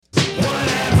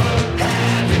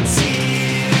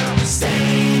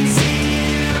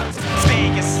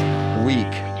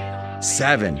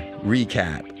7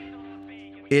 recap.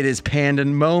 It is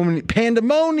pandemonium,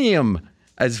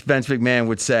 as Vince McMahon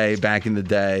would say back in the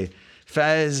day.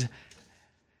 Fez,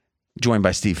 joined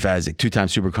by Steve Fezzik, 2-time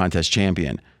Super Contest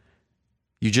champion.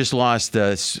 You just lost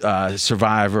the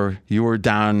Survivor. You were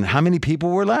down. How many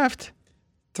people were left?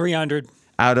 300.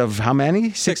 Out of how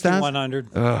many? 6,100.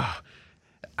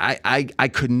 I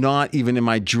could not even in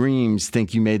my dreams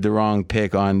think you made the wrong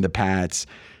pick on the Pats.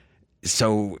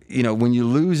 So, when you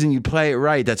lose and you play it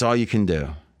right, that's all you can do.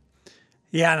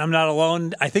 Yeah, and I'm not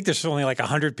alone. I think there's only like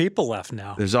 100 people left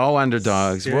now. There's all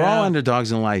underdogs. Yeah. We're all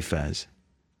underdogs in life, Fez.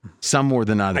 Some more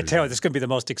than others. I tell you, this is going to be the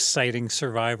most exciting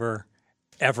Survivor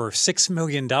ever. $6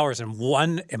 million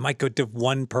it might go to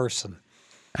one person.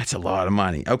 That's a lot of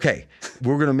money. Okay,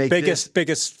 we're going to make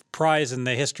biggest prize in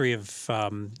the history of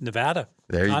Nevada.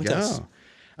 There you contest.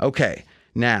 go. Okay,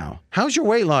 now, how's your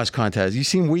weight loss contest? You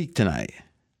seem weak tonight.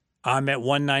 I'm at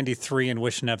 193 and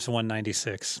Wishnev's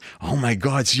 196. Oh my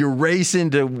God! So you're racing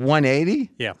to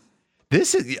 180? Yeah.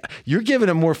 You're giving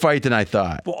him more fight than I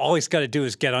thought. Well, all he's got to do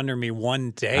is get under me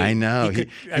one day. I know. He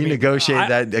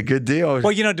negotiated a good deal.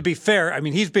 Well, to be fair,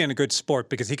 he's being a good sport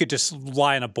because he could just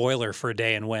lie in a boiler for a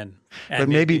day and win. But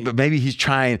maybe he's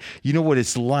trying. You know what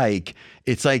it's like?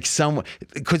 It's like someone,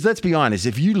 because let's be honest,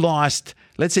 if you lost,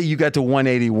 let's say you got to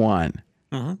 181,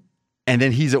 and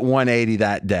then he's at 180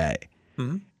 that day,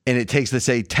 and it takes, let's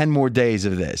say, 10 more days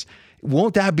of this.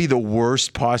 Won't that be the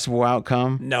worst possible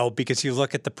outcome? No, because you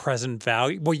look at the present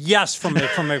value. Well, yes, from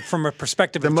a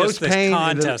perspective of just this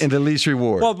contest, and the least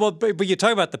reward. Well, but you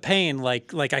talk about the pain.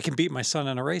 Like I can beat my son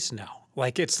in a race now.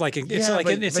 It's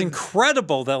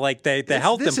incredible that the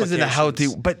health implications. This isn't a healthy,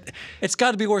 but it's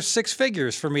got to be worth 6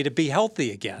 figures for me to be healthy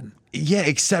again. Yeah,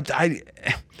 except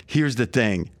here's the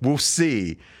thing. We'll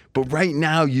see. But right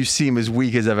now, you seem as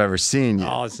weak as I've ever seen you.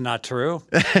 Oh, it's not true.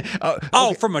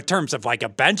 From a terms of like a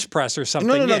bench press or something.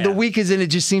 No. The weak is in. It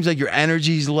just seems like your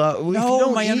energy's low.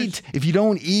 No, if you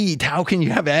don't eat, how can you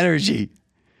have energy?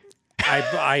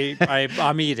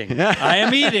 I'm eating. I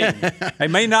am eating. I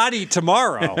may not eat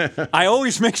tomorrow. I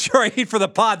always make sure I eat for the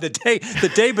pod.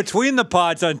 The day between the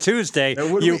pods on Tuesday,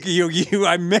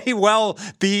 I may well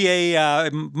be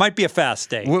it might be a fast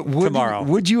day tomorrow.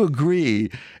 Would you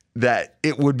agree that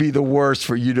it would be the worst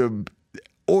for you to,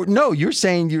 or no, you're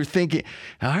thinking,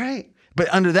 all right,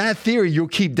 but under that theory, you'll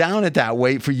keep down at that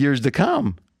weight for years to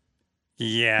come.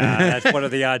 Yeah, that's what are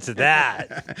the odds of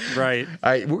that? Right.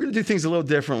 All right, we're going to do things a little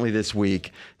differently this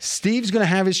week. Steve's going to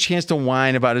have his chance to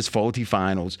whine about his faulty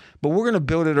finals, but we're going to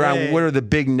build it around what are the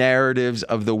big narratives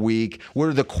of the week? What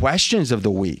are the questions of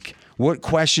the week? What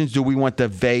questions do we want the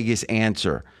Vegas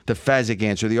answer, the Fezzik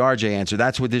answer, the RJ answer?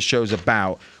 That's what this show's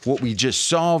about. What we just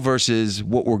saw versus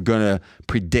what we're going to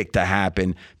predict to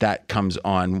happen. That comes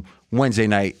on Wednesday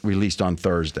night, released on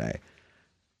Thursday.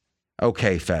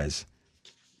 Okay, Fez.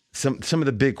 Some of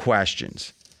the big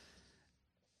questions.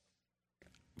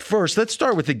 First, let's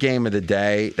start with the game of the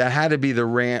day. That had to be the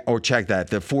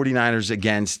 49ers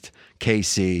against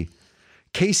KC.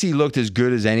 KC looked as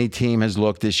good as any team has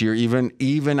looked this year.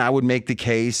 Even I would make the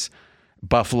case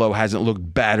Buffalo hasn't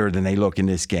looked better than they look in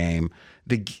this game.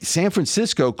 The San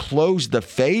Francisco closed the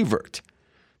favorite.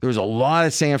 There was a lot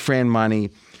of San Fran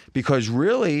money because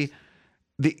really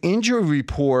the injury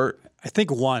report. I think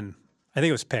it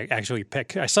was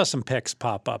pick. I saw some picks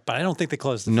pop up, but I don't think they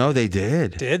closed the No, they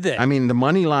did. Did they? I mean, the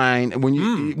money line, when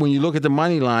you look at the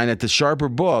money line at the sharper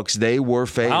books, they were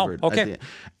favored. Wow, okay.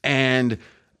 And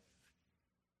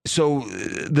so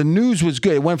the news was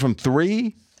good. It went from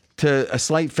 3 to a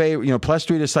slight favor, +3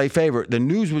 to a slight favor. The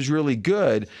news was really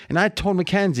good. And I told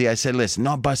Mackenzie, I said, listen,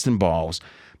 not busting balls,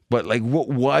 but what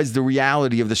was the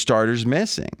reality of the starters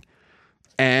missing?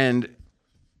 And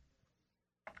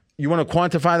you want to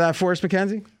quantify that for us,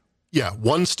 Mackenzie? Yeah,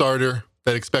 one starter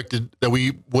that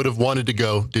we would have wanted to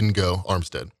go, didn't go,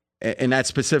 Armstead. And that's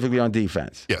specifically on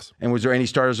defense? Yes. And was there any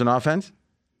starters on offense?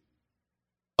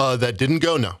 That didn't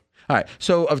go, no. All right.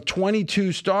 So of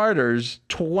 22 starters,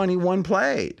 21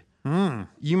 played.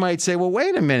 You might say, well,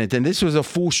 wait a minute. Then this was a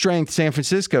full-strength San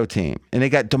Francisco team, and they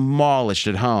got demolished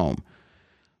at home.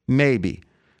 Maybe.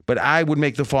 But I would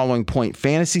make the following point.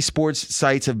 Fantasy sports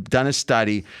sites have done a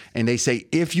study, and they say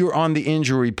if you're on the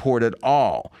injury report at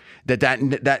all,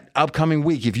 that upcoming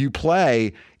week, if you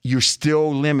play, you're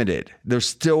still limited. There's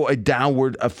still a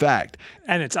downward effect.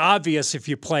 And it's obvious if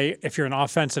you're an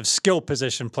offensive skill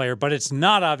position player, but it's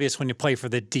not obvious when you play for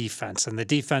the defense. And the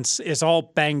defense is all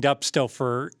banged up still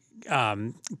for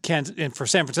for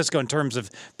San Francisco in terms of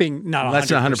being not 100%. Less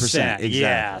than 100%. Exactly.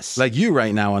 Yes. Like you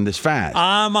right now on this fast.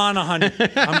 I'm on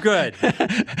 100. I'm good.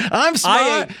 I'm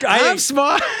smart. I'm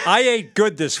smart. I ate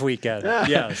good this weekend.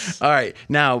 Yes. All right.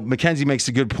 Now, Mackenzie makes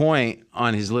a good point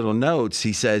on his little notes.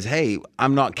 He says, hey,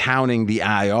 I'm not counting the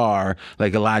IR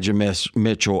like Elijah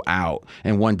Mitchell out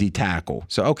and 1D tackle.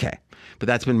 So, okay. But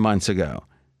that's been months ago.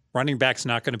 Running back's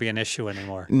not going to be an issue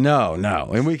anymore. No.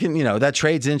 And we can, that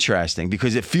trade's interesting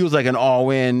because it feels like an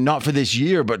all-in, not for this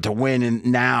year, but to win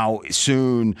now,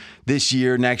 soon, this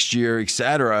year, next year, et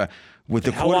cetera, with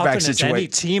the quarterback situation. Any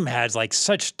team has like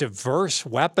such diverse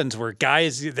weapons where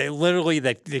guys, they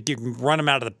you can run them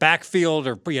out of the backfield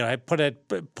or, put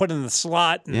in the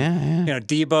slot. And,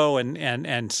 Debo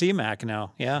and C-Mac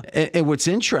now. Yeah. And what's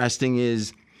interesting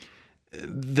is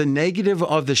the negative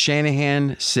of the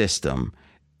Shanahan system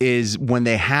is when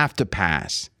they have to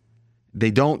pass,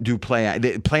 they don't do play.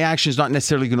 Play action is not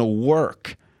necessarily going to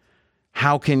work.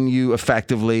 How well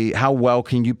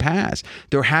can you pass?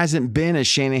 There hasn't been a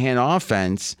Shanahan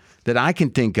offense that I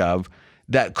can think of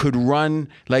that could run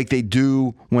like they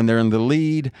do when they're in the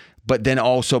lead, but then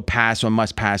also pass on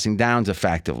must-passing downs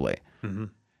effectively. Mm-hmm.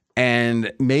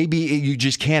 And maybe you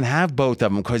just can't have both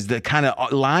of them because the kind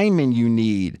of linemen you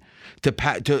need to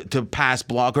pass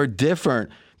block are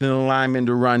different than a lineman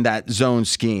to run that zone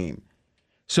scheme.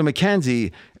 So,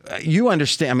 Mackenzie, you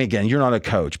understand. I mean, again, you're not a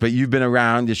coach, but you've been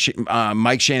around.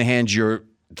 Mike Shanahan's your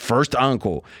first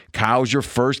uncle. Kyle's your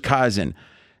first cousin.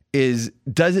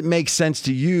 Does it make sense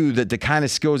to you that the kind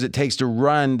of skills it takes to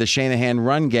run the Shanahan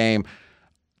run game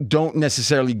don't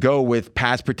necessarily go with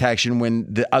pass protection when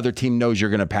the other team knows you're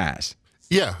going to pass?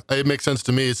 Yeah, it makes sense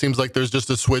to me. It seems like there's just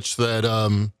a switch that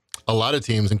a lot of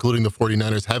teams, including the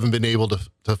 49ers, haven't been able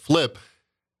to flip.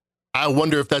 I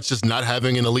wonder if that's just not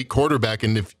having an elite quarterback,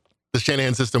 and if the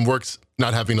Shanahan system works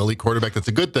not having an elite quarterback, that's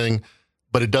a good thing,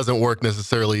 but it doesn't work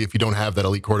necessarily if you don't have that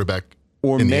elite quarterback.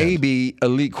 Or maybe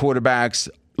elite quarterbacks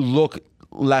look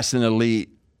less than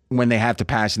elite when they have to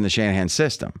pass in the Shanahan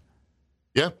system.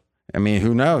 Yeah. I mean,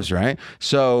 who knows, right?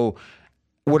 So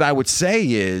what I would say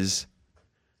is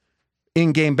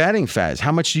in-game betting, Fez,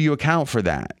 how much do you account for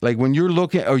that? Like when you're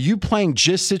looking, are you playing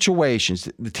just situations?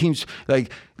 The teams,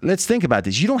 like, let's think about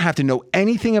this. You don't have to know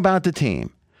anything about the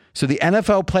team. So the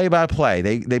NFL play-by-play,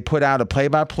 they put out a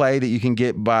play-by-play that you can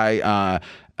get by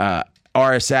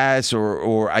RSS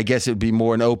or I guess it would be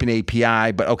more an open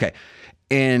API, but okay.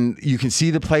 And you can see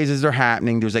the plays as they're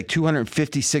happening. There's like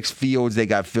 256 fields they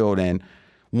got filled in.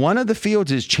 One of the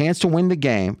fields is chance to win the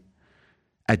game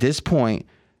at this point,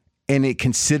 and it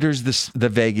considers the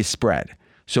Vegas spread.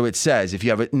 So it says if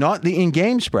you have not the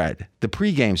in-game spread, the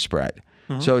pre-game spread.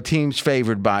 Mm-hmm. So a team's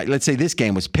favored by, let's say this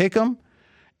game was pick'em.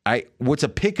 What's a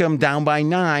pick'em down by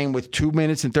 9 with 2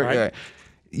 minutes and 30? Right.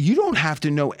 You don't have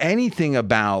to know anything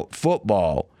about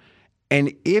football.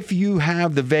 And if you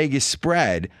have the Vegas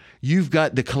spread, you've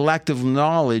got the collective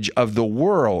knowledge of the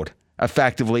world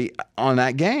effectively on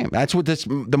that game. That's what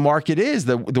the market is,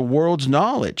 the world's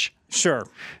knowledge. Sure.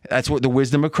 That's what the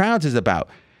wisdom of crowds is about.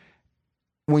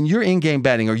 When you're in-game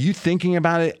betting, are you thinking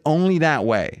about it only that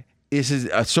way? Is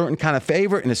it a certain kind of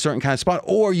favorite in a certain kind of spot?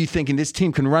 Or are you thinking this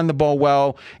team can run the ball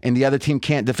well and the other team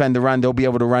can't defend the run, they'll be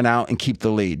able to run out and keep the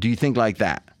lead? Do you think like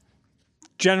that?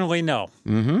 Generally, no.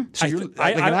 Mm-hmm. So you're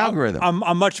like an algorithm.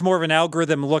 I'm much more of an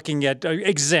algorithm looking at,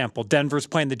 example, Denver's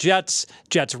playing the Jets.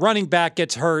 Jets running back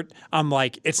gets hurt. I'm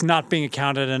like, it's not being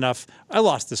accounted enough. I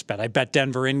lost this bet. I bet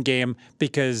Denver in game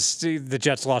because the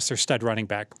Jets lost their stud running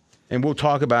back. And we'll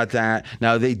talk about that.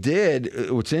 Now, they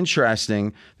did. What's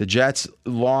interesting, the Jets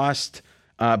lost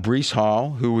Breece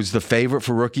Hall, who was the favorite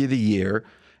for Rookie of the Year.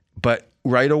 But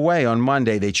right away on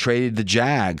Monday, they traded the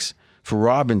Jags for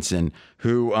Robinson,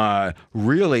 who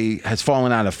really has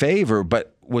fallen out of favor,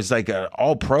 but was like an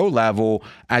all-pro level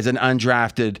as an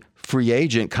undrafted free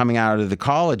agent coming out of the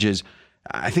colleges.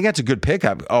 I think that's a good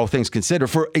pickup, all things considered,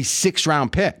 for a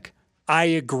 6th-round pick. I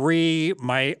agree.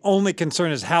 My only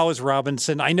concern is how is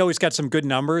Robinson? I know he's got some good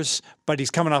numbers, but he's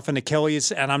coming off an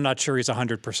Achilles, and I'm not sure he's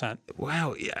 100%.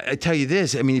 Wow. I tell you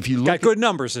this. I mean, if you look got good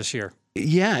numbers this year.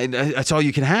 Yeah, that's all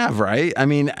you can have, right? I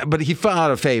mean, but he fell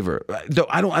out of favor. Though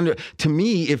I don't to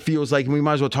me, it feels like, and we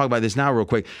might as well talk about this now real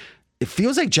quick. It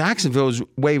feels like Jacksonville's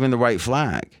waving the right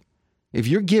flag. If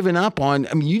you're giving up on,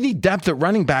 I mean, you need depth at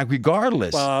running back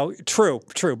regardless. Well, true.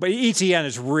 But ETN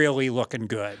is really looking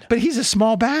good. But he's a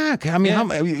small back. I mean,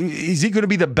 is he going to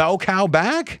be the bell cow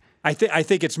back? I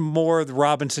think it's more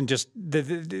Robinson. Just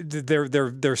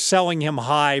they're selling him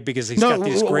high because he's got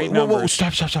these great numbers.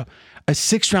 Stop. A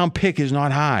 6th-round pick is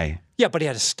not high. Yeah, but he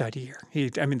had a stud year.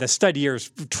 The stud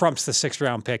years trumps the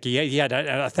 6th-round pick. He had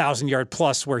a 1,000-yard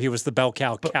plus where he was the bell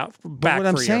cow back. But what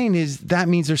I'm saying is that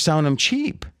means they're selling him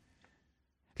cheap.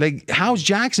 Like, how's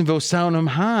Jacksonville selling him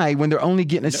high when they're only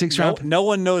getting a 6th-round? No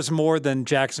one knows more than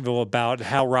Jacksonville about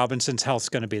how Robinson's health's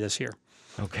going to be this year.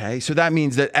 Okay, so that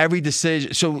means that every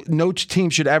decision. So no team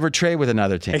should ever trade with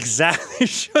another team. Exactly,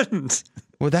 shouldn't.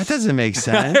 Well, that doesn't make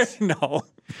sense. No.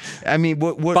 I mean,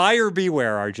 what? Buyer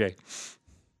beware, RJ.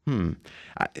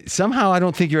 Somehow I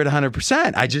don't think you're at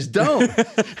 100%. I just don't.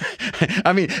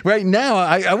 I mean, right now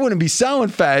I wouldn't be selling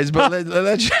Fez, but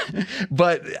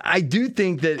but I do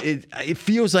think that it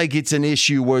feels like it's an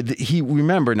issue where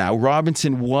remember now,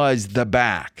 Robinson was the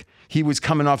back. He was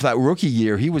coming off that rookie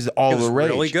year. He was all the rage.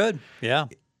 Really good. Yeah.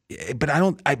 But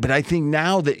I think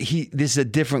now that this is a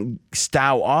different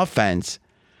style offense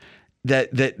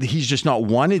that he's just not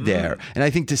wanted there. And I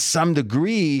think to some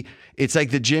degree it's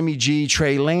like the Jimmy G,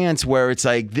 Trey Lance, where it's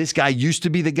like this guy used to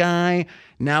be the guy,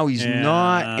 now he's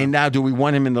not, and now do we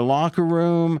want him in the locker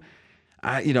room?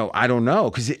 I don't know,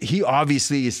 because he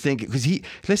obviously is thinking,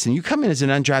 listen, you come in as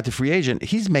an undrafted free agent,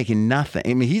 he's making nothing.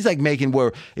 I mean, he's like making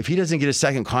where if he doesn't get a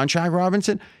second contract,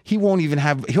 Robinson,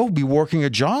 he'll be working a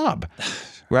job.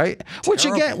 Right? Which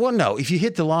again, well, no, if you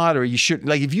hit the lottery, you should,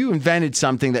 like if you invented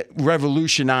something that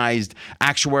revolutionized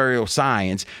actuarial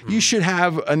science, you should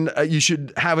have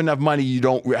enough money you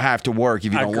don't have to work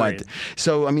if you don't want to.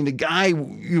 So, I mean, the guy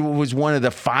was one of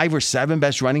the 5 or 7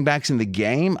 best running backs in the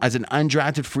game as an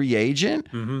undrafted free agent.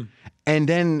 Mm-hmm. And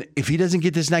then if he doesn't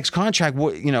get this next contract,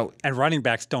 and running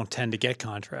backs don't tend to get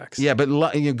contracts. Yeah, but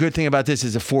good thing about this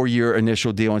is a 4-year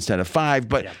initial deal instead of 5.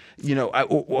 But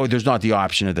or there's not the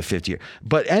option of the 5th year.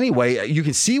 But anyway, you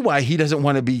can see why he doesn't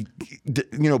want to be,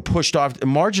 pushed off,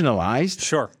 marginalized.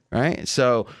 Sure. Right.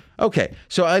 So okay.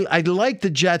 So I like the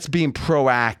Jets being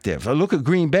proactive. I look at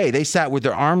Green Bay; they sat with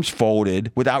their arms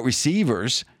folded, without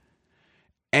receivers,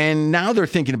 and now they're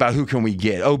thinking about who can we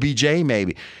get? OBJ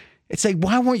maybe. It's like,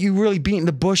 why weren't you really beating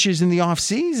the bushes in the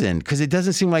offseason? Because it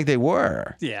doesn't seem like they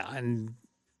were. Yeah, and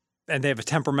they have a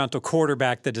temperamental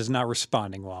quarterback that is not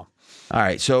responding well. All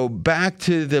right, so back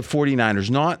to the 49ers.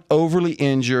 Not overly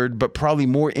injured, but probably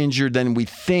more injured than we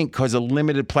think because of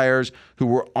limited players who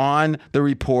were on the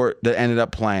report that ended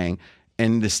up playing.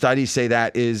 And the studies say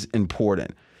that is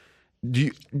important.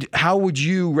 How would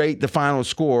you rate the final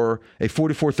score, a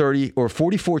 44-30 or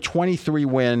 44-23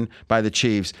 win by the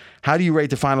Chiefs? How do you rate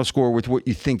the final score with what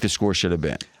you think the score should have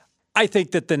been? I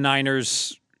think that the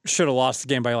Niners should have lost the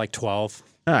game by like 12.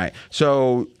 All right.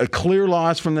 So a clear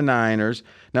loss from the Niners.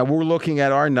 Now we're looking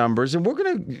at our numbers, and we're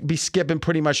going to be skipping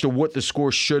pretty much to what the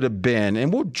score should have been,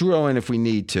 and we'll drill in if we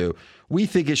need to. We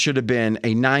think it should have been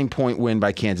a 9-point win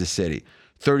by Kansas City,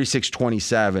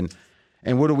 36-27.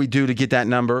 And what do we do to get that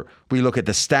number? We look at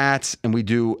the stats, and we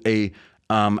do a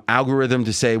algorithm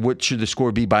to say what should the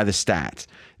score be by the stats.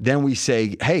 Then we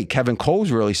say, hey, Kevin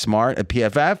Cole's really smart at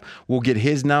PFF. We'll get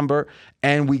his number,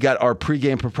 and we got our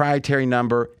pregame proprietary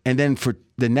number. And then for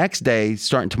the next day,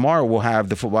 starting tomorrow, we'll have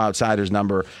the Football Outsiders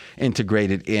number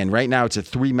integrated in. Right now, it's a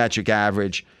 3-metric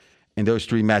average, and those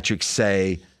 3 metrics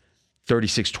say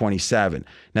 36-27.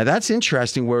 Now, that's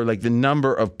interesting where like the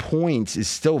number of points is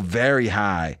still very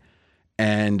high.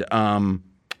 And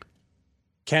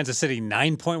Kansas City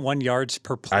 9.1 yards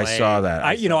per play. I saw that.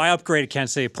 I upgraded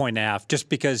Kansas City 1.5 just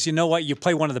because you know what, you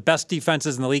play one of the best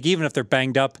defenses in the league, even if they're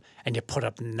banged up, and you put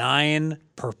up 9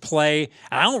 per play.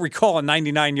 And I don't recall a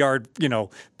 99-yard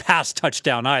pass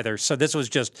touchdown either. So this was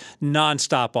just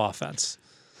nonstop offense.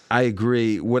 I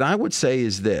agree. What I would say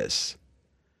is this: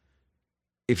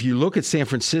 if you look at San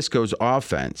Francisco's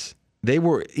offense, they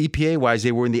were EPA-wise,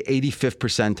 they were in the 85th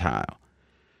percentile.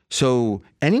 So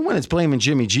anyone that's blaming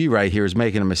Jimmy G right here is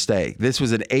making a mistake. This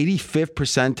was an 85th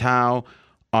percentile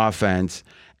offense.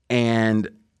 And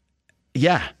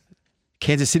yeah,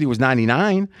 Kansas City was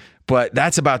 99, but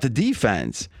that's about the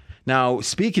defense. Now,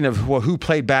 speaking of who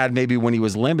played bad maybe when he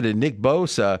was limited, Nick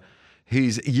Bosa,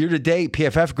 he's year-to-date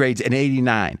PFF grades an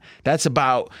 89. That's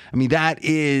about, that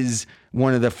is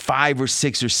one of the 5 or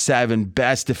 6 or 7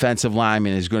 best defensive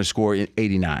linemen is going to score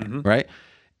 89, right?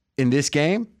 In this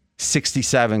game,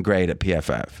 67 grade at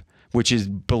PFF, which is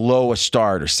below a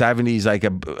starter. 70 is like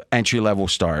a entry-level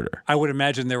starter. I would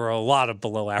imagine there were a lot of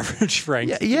below-average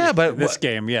ranks but in this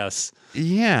game, yes.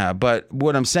 Yeah, but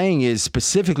what I'm saying is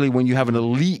specifically when you have an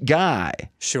elite guy.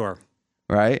 Sure.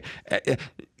 Right?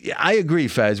 I agree,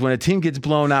 Fez. When a team gets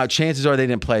blown out, chances are they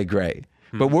didn't play great.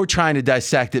 But we're trying to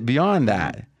dissect it beyond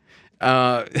that.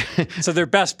 So their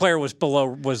best player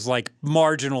was like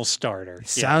marginal starter.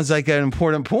 Sounds like an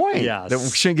important point. Yes. That we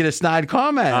shouldn't get a snide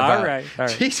comment about. All right.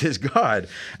 Jesus God.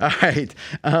 All right.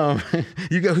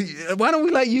 You go. Why don't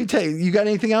we let you take? You got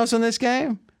anything else on this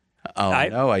game? Oh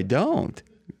no, I don't.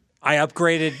 I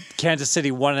upgraded Kansas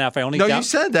City 1.5. You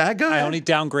said that. Go ahead. I only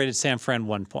downgraded San Fran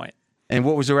 1 point. And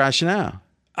what was the rationale?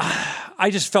 I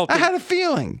just felt. I had a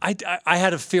feeling. I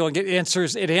had a feeling. It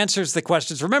answers the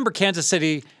questions. Remember, Kansas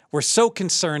City were so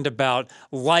concerned about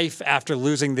life after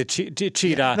losing the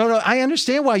cheetah. No. I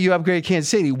understand why you upgraded Kansas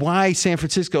City. Why San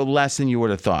Francisco less than you would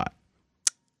have thought?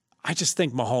 I just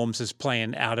think Mahomes is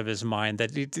playing out of his mind.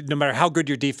 That no matter how good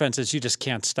your defense is, you just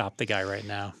can't stop the guy right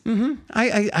now. Mm-hmm.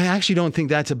 I actually don't think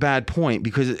that's a bad point,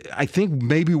 because I think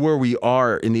maybe where we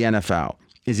are in the NFL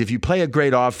is if you play a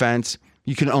great offense,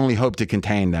 you can only hope to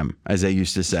contain them, as they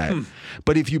used to say.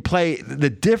 But if you play,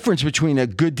 the difference between a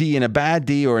good D and a bad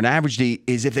D or an average D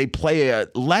is if they play a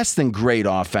less than great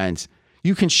offense,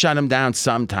 you can shut them down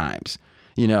sometimes.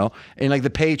 You know, and like the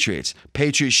Patriots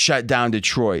shut down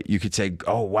Detroit. You could say,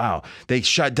 oh, wow, they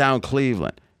shut down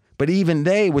Cleveland. But even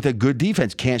they, with a good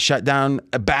defense, can't shut down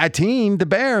a bad team, the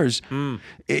Bears.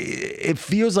 It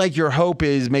feels like your hope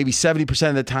is maybe 70%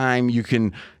 of the time you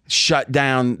can shut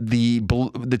down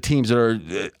the teams that are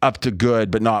up to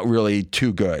good, but not really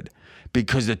too good.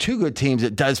 Because the two good teams,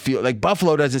 it does feel like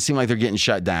Buffalo doesn't seem like they're getting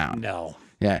shut down. No.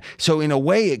 Yeah. So in a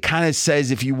way, it kind of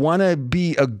says if you want to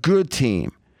be a good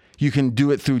team, you can do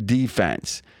it through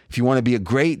defense. If you want to be a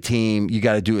great team, you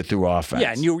got to do it through offense.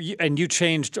 Yeah, and you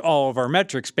changed all of our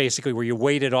metrics basically, where you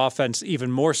weighted offense even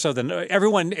more so than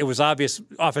everyone. It was obvious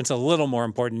offense a little more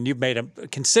important. You've made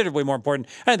it considerably more important.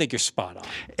 I think you're spot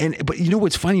on. But you know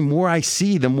what's funny? More I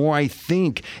see, the more I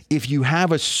think if you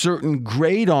have a certain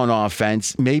grade on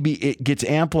offense, maybe it gets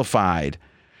amplified.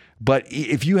 But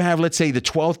if you have, let's say, the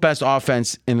 12th best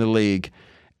offense in the league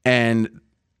and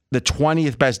the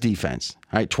 20th best defense,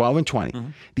 all right, 12 and 20. Mm-hmm.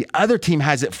 The other team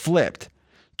has it flipped.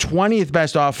 20th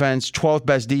best offense, 12th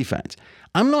best defense.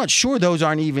 I'm not sure those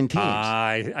aren't even teams.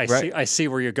 I see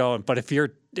where you're going. But if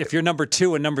you're number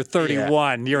 2 and number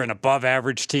 31, you're an above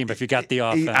average team if you got the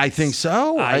offense. I think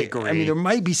so. I agree. I mean, there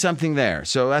might be something there.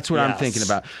 So that's what I'm thinking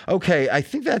about. Okay, I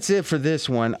think that's it for this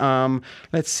one.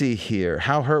 Let's see here.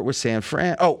 How hurt was San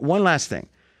Fran? Oh, one last thing.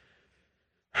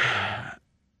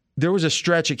 There was a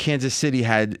stretch at Kansas City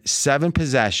had 7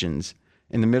 possessions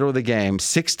in the middle of the game,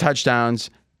 6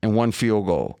 touchdowns and 1 field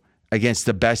goal against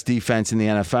the best defense in the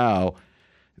NFL.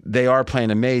 They are playing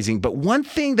amazing. But one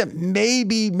thing that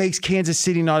maybe makes Kansas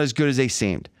City not as good as they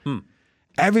seemed,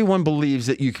 everyone believes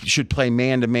that you should play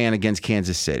man-to-man against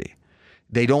Kansas City.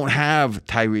 They don't have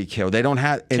Tyreek Hill. They don't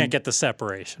have... Can't get the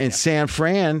separation. And San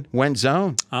Fran went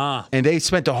zone. And they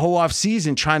spent the whole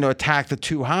offseason trying to attack the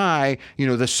too high,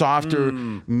 the softer...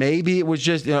 Maybe it was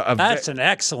just... That's an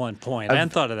excellent point. I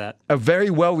hadn't thought of that. A very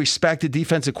well-respected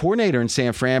defensive coordinator in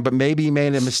San Fran, but maybe he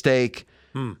made a mistake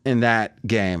in that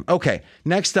game. Okay,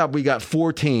 next up, we got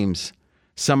 4 teams.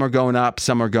 Some are going up,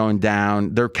 some are going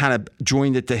down. They're kind of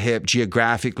joined at the hip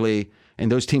geographically, and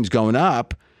those teams going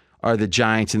up are the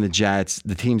Giants and the Jets.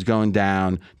 The teams going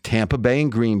down, Tampa Bay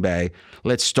and Green Bay.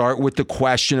 Let's start with the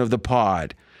question of the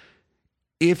pod.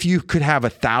 If you could have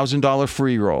 $1,000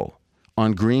 free roll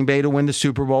on Green Bay to win the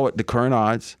Super Bowl at the current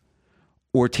odds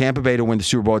or Tampa Bay to win the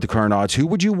Super Bowl at the current odds, who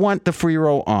would you want the free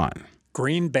roll on?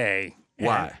 Green Bay.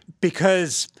 Why?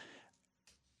 Because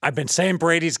I've been saying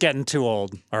Brady's getting too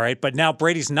old, all right? But now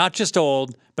Brady's not just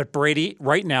old, but Brady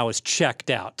right now is checked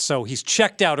out. So he's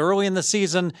checked out early in the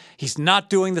season. He's not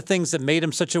doing the things that made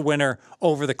him such a winner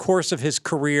over the course of his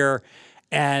career.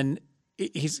 And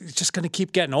he's just going to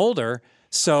keep getting older.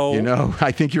 So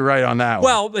I think you're right on that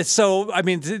one. Well, so I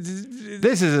mean,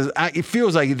 it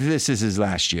feels like this is his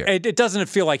last year. It doesn't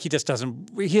feel like he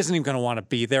isn't even going to want to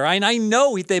be there. And I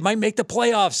know they might make the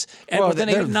playoffs with an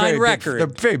 8-9 record. They're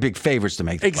very big favorites to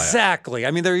make the playoffs. Exactly.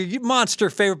 I mean, they're a monster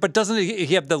favorite, but doesn't he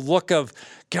have the look of,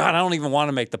 God, I don't even want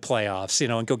to make the playoffs,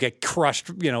 and go get crushed,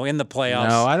 in the playoffs.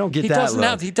 No, I don't get that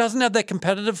look. He doesn't have that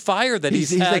competitive fire that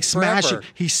he's had like forever. smashing.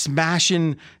 He's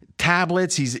smashing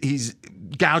tablets. He's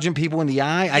gouging people in the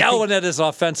eye. Yelling at his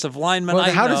offensive lineman. Well,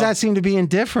 how does that seem to be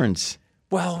indifference?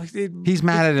 Well, he's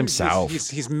mad at himself.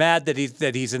 He's mad that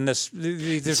he's in this.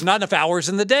 There's not enough hours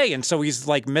in the day, and so he's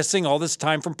like missing all this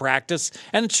time from practice,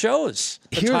 and it shows.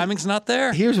 The timing's not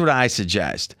there. Here's what I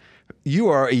suggest. You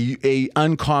are a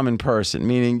uncommon person,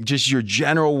 meaning just your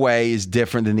general way is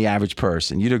different than the average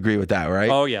person. You'd agree with that, right?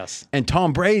 Oh, yes. And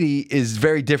Tom Brady is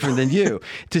very different than you.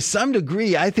 To some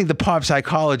degree, I think the pop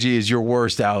psychology is your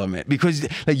worst element because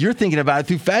like, you're thinking about it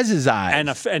through Fez's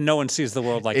eyes. And no one sees the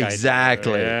world like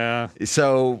exactly. I do. Yeah.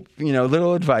 So,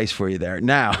 little advice for you there.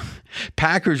 Now,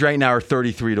 Packers right now are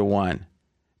 33-1.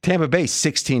 Tampa Bay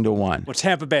 16-1. Well,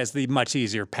 Tampa Bay is the much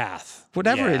easier path.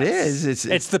 Whatever it is,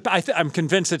 I'm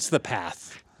convinced it's the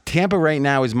path. Tampa right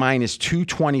now is minus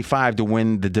 225 to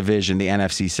win the division, the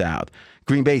NFC South.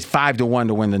 Green Bay's 5-1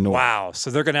 to win the North. Wow, so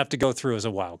they're going to have to go through as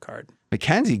a wild card.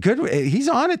 McKenzie, good. He's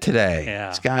on it today. Yeah.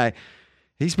 This guy,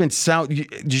 he's been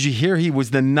did you hear he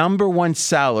was the number one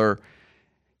seller?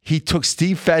 He took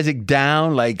Steve Fezzik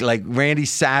down like Randy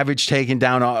Savage taking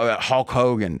down Hulk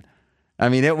Hogan. I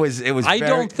mean, it was. I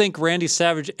don't think Randy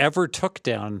Savage ever took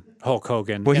down Hulk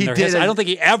Hogan. Well, he did. I don't think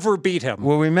he ever beat him.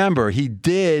 Well, remember, he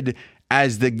did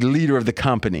as the leader of the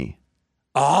company.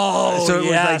 Oh, so it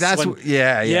yes. was like that's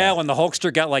yeah. When the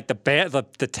Hulkster got like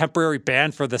the temporary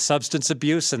ban for the substance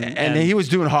abuse, and he was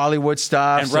doing Hollywood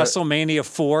stuff. And WrestleMania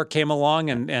 4 came along,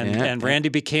 and Randy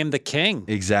became the king.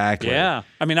 Exactly. Yeah.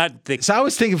 I mean, so I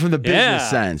was thinking from the business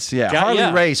sense. Yeah.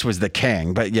 Harley Race was the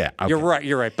king, but yeah. Okay.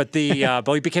 You're right. But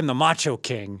but he became the Macho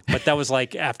King. But that was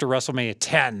like after WrestleMania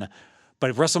 10.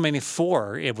 But WrestleMania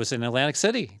 4, it was in Atlantic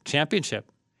City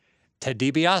Championship. Ted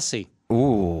DiBiase.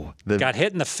 Ooh. Got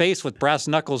hit in the face with brass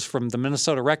knuckles from the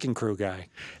Minnesota Wrecking Crew guy.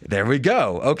 There we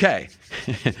go. Okay.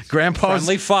 Grandpa's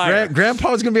friendly fire.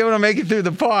 Grandpa's going to be able to make it through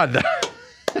the pod, though.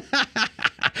 All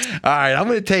right, I'm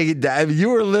going to take it down. You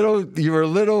were a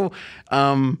little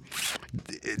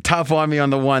tough on me on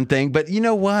the one thing, but you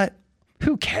know what?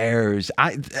 Who cares?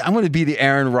 I'm going to be the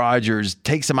Aaron Rodgers,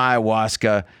 take some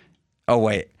ayahuasca. Oh,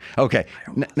 wait. Okay.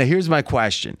 Now, here's my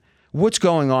question. What's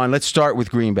going on? Let's start with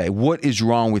Green Bay. What is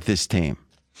wrong with this team?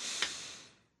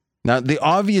 Now, the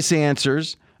obvious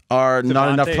answers are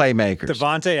not enough playmakers.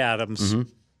 Devontae Adams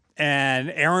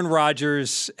and Aaron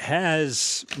Rodgers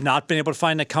has not been able to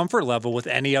find a comfort level with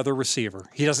any other receiver.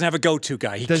 He doesn't have a go-to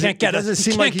guy. He can't get a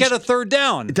third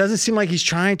down. It doesn't seem like he's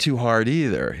trying too hard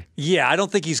either. Yeah, I don't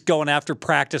think he's going after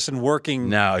practice and working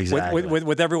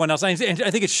with everyone else. And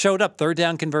I think it showed up. Third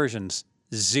down conversions,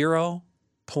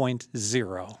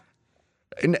 0.0.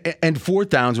 And fourth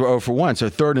downs were 0 for 1, so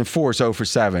third and four is 0 for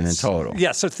 7 in total.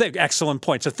 Yeah, so excellent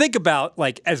point. So think about,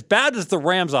 like, as bad as the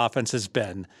Rams offense has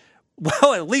been,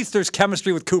 well, at least there's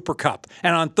chemistry with Cooper Kupp.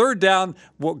 And on third down,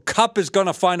 Kupp is going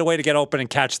to find a way to get open and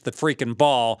catch the freaking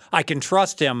ball. I can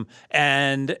trust him.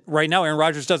 And right now, Aaron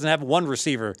Rodgers doesn't have one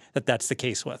receiver that's the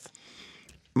case with.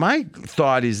 My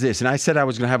thought is this, and I said I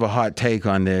was going to have a hot take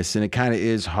on this, and it kind of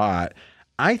is hot.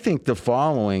 I think the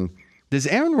following. Does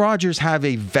Aaron Rodgers have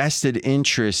a vested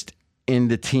interest in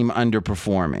the team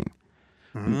underperforming?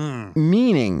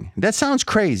 Meaning, that sounds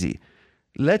crazy.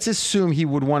 Let's assume he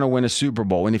would want to win a Super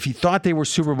Bowl. And if he thought they were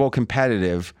Super Bowl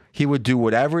competitive, he would do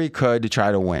whatever he could to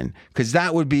try to win. Because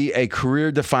that would be a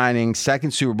career-defining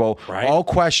second Super Bowl. Right. All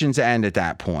questions end at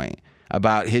that point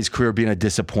about his career being a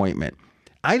disappointment.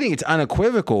 I think it's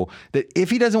unequivocal that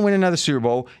if he doesn't win another Super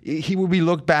Bowl, he will be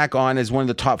looked back on as one of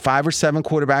the top 5 or 7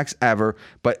 quarterbacks ever,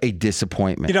 but a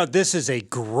disappointment. You know, this is a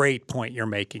great point you're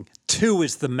making. 2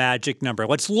 is the magic number.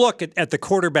 Let's look at the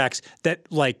quarterbacks that,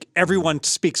 like, everyone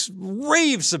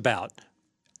raves about.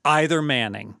 Either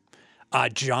Manning,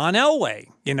 John Elway.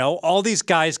 You know, all these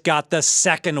guys got the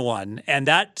second one, and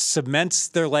that cements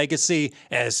their legacy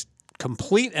as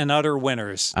complete and utter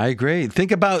winners. I agree.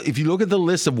 Think about, if you look at the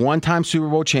list of one-time Super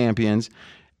Bowl champions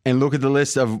and look at the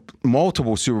list of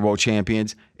multiple Super Bowl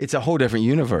champions, it's a whole different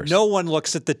universe. No one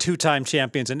looks at the 2-time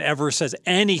champions and ever says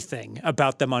anything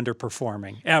about them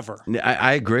underperforming, ever.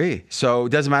 I agree. So it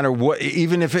doesn't matter what,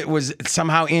 even if it was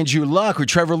somehow Andrew Luck or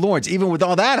Trevor Lawrence, even with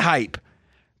all that hype.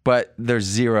 But there's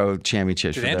 0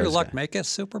 championships for those guys. Did Andrew Luck make a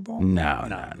Super Bowl? No.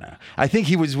 I think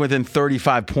he was within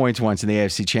 35 points once in the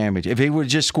AFC Championship. If he would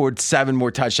have just scored 7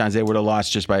 more touchdowns, they would have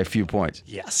lost just by a few points.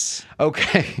 Yes.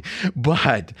 Okay,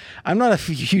 but I'm not a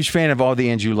huge fan of all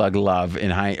the Andrew Luck love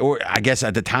or I guess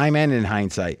at the time and in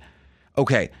hindsight.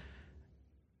 Okay,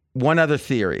 one other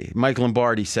theory. Mike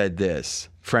Lombardi said this,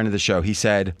 friend of the show. He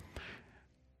said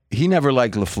he never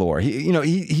liked LaFleur.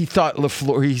 He thought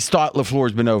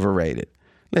LaFleur's been overrated.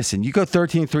 Listen, you go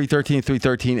 13-3,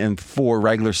 13-3, 13-4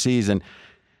 regular season.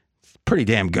 Pretty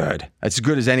damn good. That's as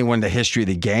good as anyone in the history of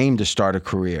the game to start a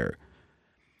career.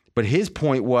 But his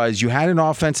point was, you had an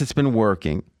offense that's been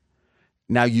working.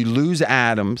 Now you lose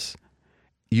Adams.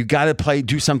 You got to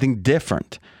do something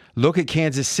different. Look at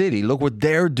Kansas City. Look what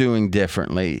they're doing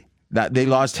differently. That they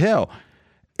lost Hill.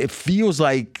 it feels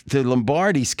like to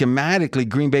Lombardi, schematically,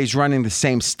 Green Bay's running the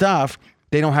same stuff.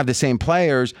 They don't have the same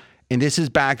players. And this is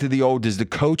back to the old, does the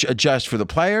coach adjust for the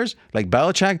players, like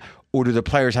Belichick, or do the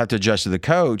players have to adjust to the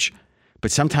coach?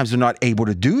 But sometimes they're not able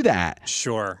to do that.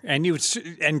 Sure. And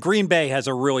Green Bay has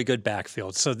a really good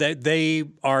backfield. So they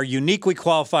are uniquely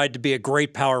qualified to be a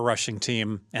great power rushing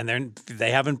team, and they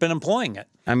haven't been employing it.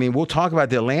 I mean, we'll talk about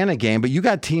the Atlanta game, but you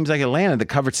got teams like Atlanta that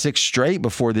covered 6 straight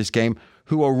before this game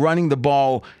who are running the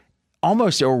ball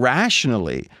almost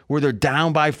irrationally, where they're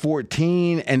down by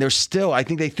 14 and they're still, I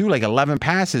think they threw like 11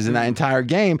 passes in that entire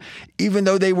game, even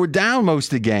though they were down most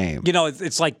of the game. You know,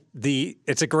 it's like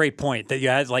it's a great point that you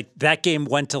had, like, that game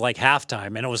went to like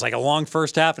halftime and it was like a long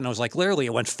first half, and it was like literally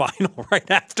it went final right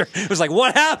after. It was like,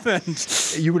 what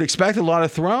happened? You would expect a lot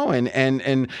of throwing,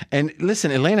 and listen,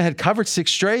 Atlanta had covered 6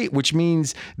 straight, which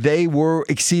means they were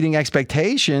exceeding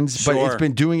expectations, Sure. but it's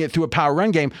been doing it through a power run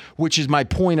game, which is my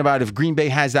point about if Green Bay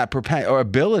has that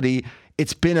ability,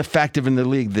 it's been effective in the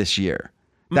league this year.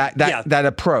 That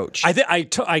approach.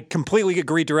 I completely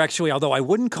agree directionally, although I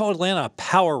wouldn't call Atlanta a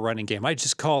power running game. I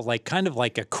just call it kind of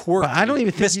like a quirky, I don't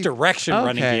even think misdirection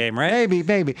running game, right?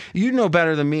 Maybe. You know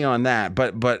better than me on that,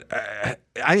 but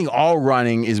I think all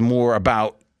running is more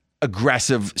about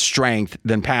aggressive strength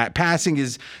than passing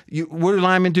is. What do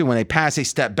linemen do? When they pass, they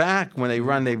step back. When they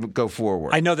run, they go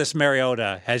forward. I know this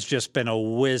Mariota has just been a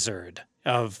wizard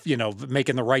of,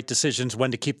 making the right decisions when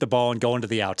to keep the ball and going to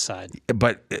the outside.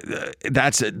 But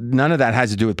none of that has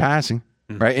to do with passing,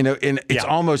 right? It's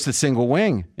almost a single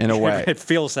wing in a way. It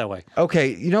feels that way.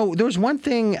 Okay, there was one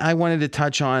thing I wanted to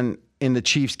touch on in the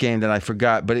Chiefs game that I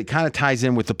forgot, but it kind of ties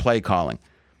in with the play calling.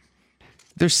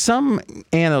 There's some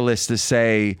analysts that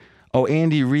say, "Oh,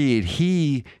 Andy Reid,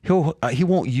 he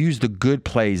won't use the good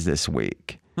plays this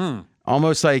week."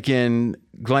 Almost like in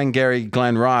Glengarry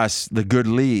Glen Ross, the good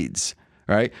leads.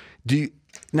 Right?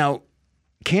 Now,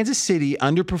 Kansas City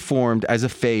underperformed as a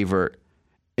favorite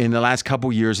in the last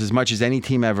couple years as much as any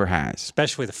team ever has.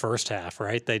 Especially the first half,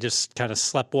 right? They just kind of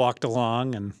sleptwalked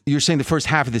along. And you're saying the first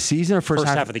half of the season or first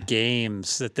half of the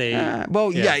games that they...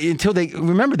 until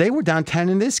remember, they were down 10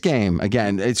 in this game.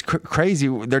 Again, it's crazy.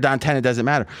 They're down 10, it doesn't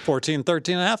matter.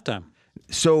 14-13 at halftime.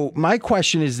 So my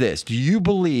question is this. Do you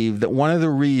believe that one of the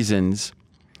reasons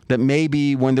that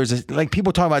maybe when there's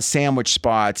people talk about sandwich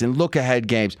spots and look ahead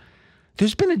games,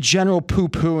 there's been a general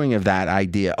poo-pooing of that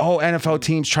idea. Oh, NFL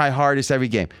teams try hardest every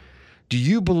game. Do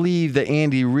you believe that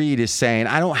Andy Reid is saying,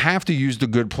 I don't have to use the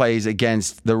good plays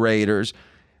against the Raiders.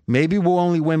 Maybe we'll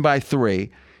only win by 3,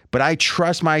 but I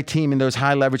trust my team in those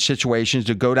high leverage situations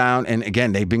to go down. And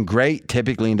again, they've been great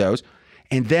typically in those.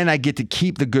 And then I get to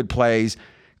keep the good plays.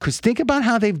 Because think about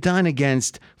how they've done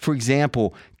against, for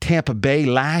example, Tampa Bay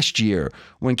last year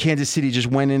when Kansas City just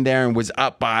went in there and was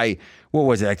up by, what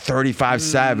was it, like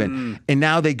 35-7. And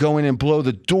now they go in and blow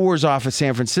the doors off of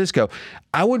San Francisco.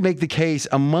 I would make the case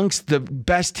amongst the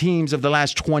best teams of the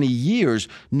last 20 years,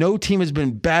 no team has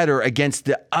been better against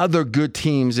the other good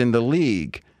teams in the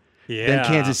league than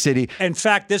Kansas City. In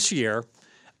fact, this year...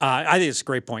 I think it's a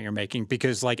great point you're making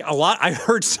because, I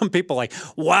heard some people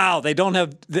wow, they don't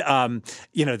have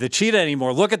the cheetah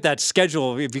anymore. Look at that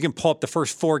schedule. If you can pull up the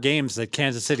first 4 games that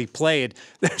Kansas City played,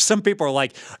 there's some people are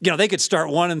like, they could start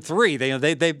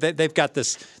 1-3. They've got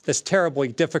this terribly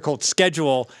difficult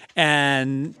schedule,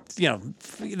 and they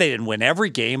didn't win every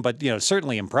game, but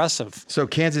certainly impressive. So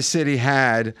Kansas City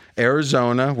had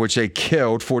Arizona, which they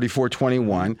killed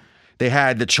 44-21. They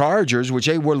had the Chargers, which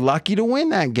they were lucky to win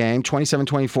that game,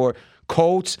 27-24.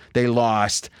 Colts, they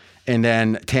lost. And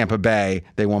then Tampa Bay,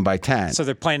 they won by 10. So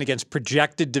they're playing against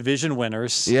projected division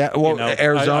winners. Yeah, well,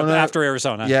 Arizona. After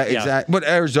Arizona. Yeah, exactly. But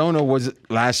Arizona was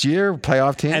last year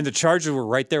playoff team. And the Chargers were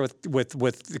right there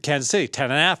with Kansas City,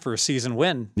 10.5 for a season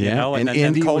win. Yeah, and then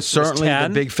Indy Colts was certainly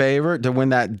the big favorite to win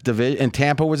that division. And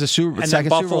Tampa was a second Super Bowl. And then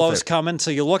Buffalo's coming.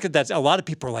 So you look at that. A lot of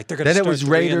people are like, they're going to start 3-3. Then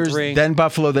it was Raiders, then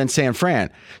Buffalo, then San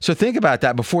Fran. So think about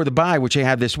that before the bye, which they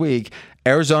had this week.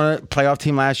 Arizona, playoff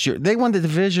team last year. They won the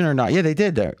division or not? Yeah, they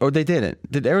did there. Or they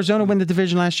didn't. Did Arizona win the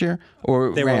division last year?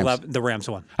 Or they Rams? Were the Rams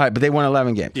won. All right, but they won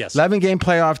 11 games. Yes. 11-game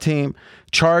playoff team.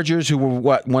 Chargers, who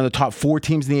were one of the top 4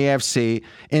 teams in the AFC.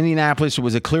 Indianapolis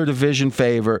was a clear division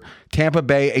favorite. Tampa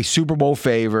Bay, a Super Bowl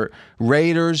favorite.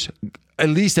 Raiders, at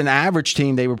least an average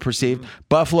team they were perceived.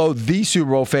 Buffalo, the Super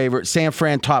Bowl favorite. San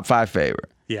Fran, top 5 favorite.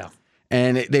 Yeah.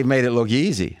 And they've made it look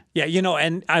easy. Yeah,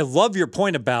 and I love your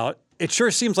point about it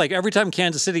sure seems like every time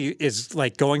Kansas City is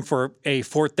going for a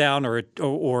 4th down or a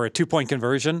 2-point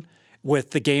conversion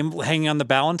with the game hanging on the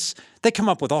balance, they come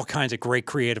up with all kinds of great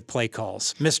creative play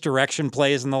calls, misdirection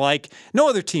plays and the like. No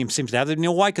other team seems to have them. You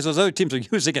know why? Because those other teams are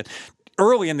using it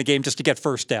early in the game just to get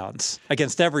first downs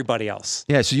against everybody else.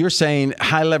 Yeah, so you're saying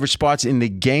high leverage spots in the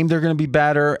game they're going to be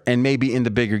better, and maybe in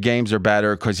the bigger games they're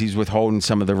better because he's withholding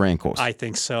some of the wrinkles. I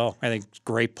think so. I think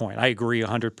great point. I agree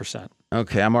 100%.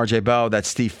 Okay, I'm RJ Bell. That's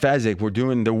Steve Fezzik. We're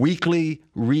doing the weekly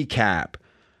recap.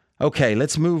 Okay,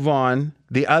 let's move on.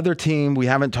 The other team we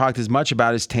haven't talked as much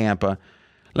about is Tampa.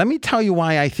 Let me tell you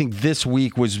why I think this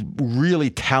week was really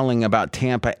telling about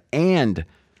Tampa and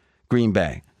Green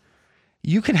Bay.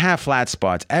 You can have flat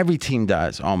spots. Every team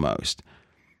does, almost.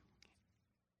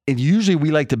 And usually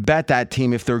we like to bet that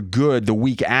team if they're good the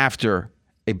week after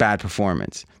a bad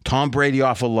performance. Tom Brady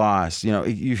off a loss. You know,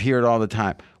 you hear it all the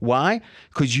time. Why?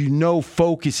 Because you know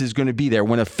focus is going to be there.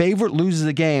 When a favorite loses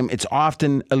a game, it's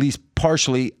often, at least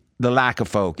partially, the lack of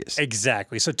focus.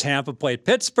 Exactly. So Tampa played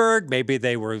Pittsburgh. Maybe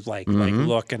they were like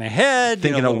looking ahead.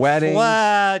 Thinking of wedding.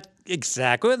 Flat.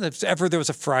 Exactly. If ever there was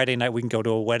a Friday night, we can go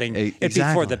to a wedding.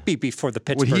 Exactly. It'd be before the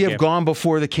Pittsburgh Would he have game. gone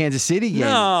before the Kansas City game?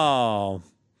 No.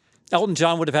 Elton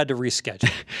John would have had to reschedule.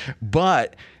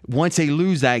 But once they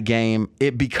lose that game,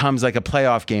 it becomes like a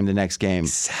playoff game the next game.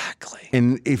 Exactly.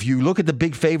 And if you look at the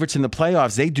big favorites in the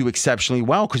playoffs, they do exceptionally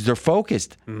well because they're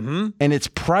focused. And it's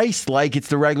priced like it's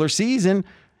the regular season,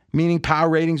 meaning power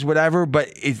ratings, whatever, but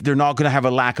they're not going to have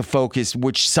a lack of focus,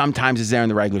 which sometimes is there in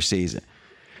the regular season.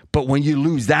 But when you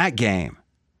lose that game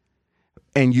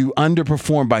and you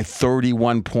underperform by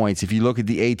 31 points, if you look at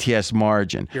the ATS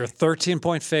margin. You're a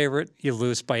 13-point favorite. You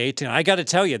lose by 18. I got to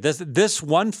tell you, this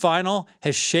one final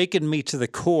has shaken me to the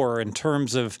core in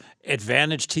terms of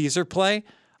advantage teaser play.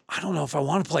 I don't know if I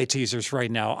want to play teasers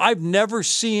right now. I've never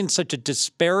seen such a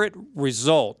disparate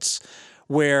results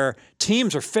where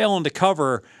teams are failing to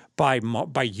cover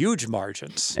by huge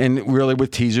margins. And really with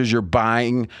teasers, you're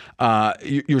buying,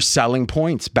 you're selling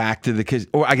points back to the,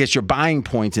 or I guess you're buying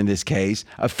points in this case.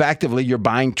 Effectively, you're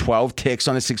buying 12 ticks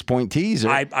on a 6-point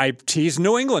teaser. I teased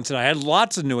New England tonight. I had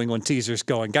lots of New England teasers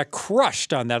going. Got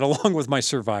crushed on that along with my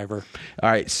Survivor.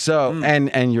 All right. So,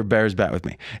 and your Bears bet with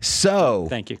me. So.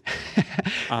 Thank you.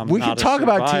 We can talk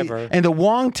about, and the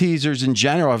Wong teasers in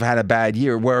general have had a bad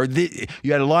year where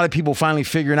you had a lot of people finally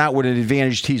figuring out what an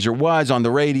advantage teaser was on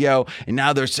the radio. And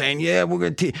now they're saying, yeah, we're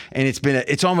going to, and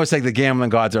it's almost like the gambling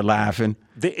gods are laughing.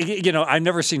 I've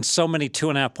never seen so many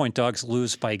 2.5-point dogs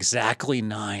lose by exactly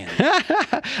 9.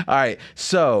 All right.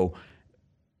 So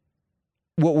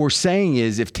what we're saying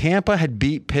is if Tampa had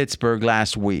beat Pittsburgh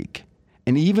last week,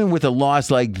 and even with a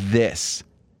loss like this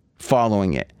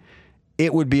following it,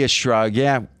 it would be a shrug.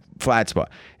 Yeah, flat spot.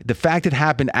 The fact it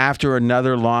happened after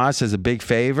another loss as a big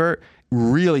favor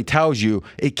really tells you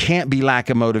it can't be lack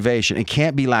of motivation. It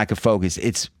can't be lack of focus.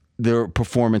 It's their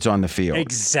performance on the field.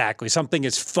 Exactly. Something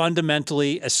is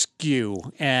fundamentally askew.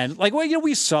 And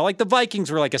we saw, like the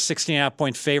Vikings were like a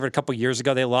 16.5-point favorite a couple years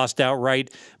ago. They lost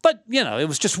outright. But, it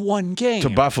was just one game. To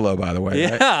Buffalo, by the way.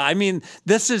 Yeah. Right? I mean,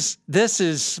 this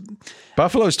is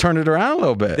Buffalo's turned it around a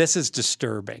little bit. This is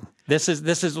disturbing. This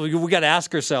is we got to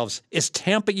ask ourselves, is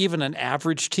Tampa even an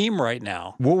average team right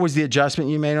now? What was the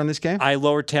adjustment you made on this game? I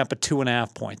lowered Tampa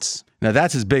 2.5 points. Now,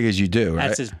 that's as big as you do, right?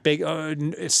 That's as big.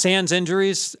 Sans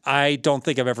injuries, I don't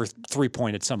think I've ever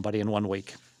 3-pointed somebody in 1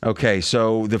 week. Okay,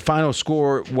 so the final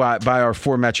score by our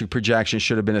 4-metric projection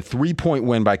should have been a 3-point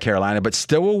win by Carolina, but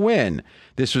still a win.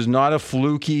 This was not a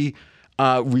fluky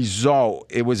result.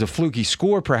 It was a fluky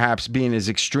score, perhaps, being as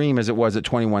extreme as it was at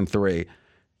 21-3.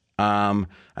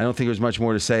 I don't think there's much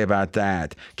more to say about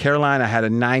that. Carolina had a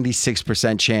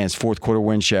 96% chance, fourth quarter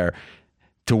win share,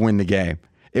 to win the game.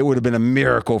 It would have been a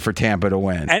miracle for Tampa to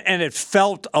win. And it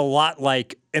felt a lot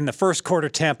like in the first quarter,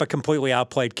 Tampa completely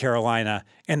outplayed Carolina.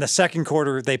 In the second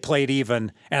quarter, they played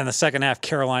even. And in the second half,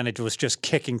 Carolina was just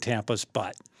kicking Tampa's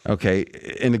butt. Okay.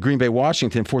 In the Green Bay,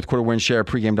 Washington, fourth quarter win share,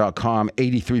 pregame.com,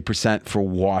 83% for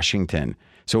Washington.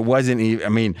 So it wasn't even, I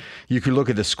mean, you could look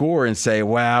at the score and say,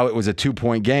 wow, it was a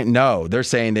 2-point game. No, they're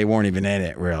saying they weren't even in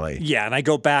it, really. Yeah, and I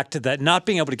go back to that not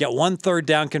being able to get 1 third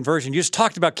down conversion. You just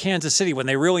talked about Kansas City. When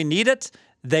they really need it,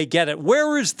 they get it.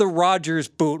 Where is the Rodgers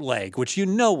bootleg, which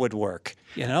would work?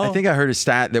 I think I heard a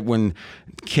stat that when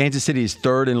Kansas City is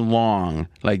third and long,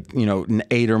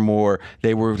 8 or more,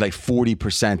 they were like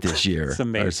 40% this year. It's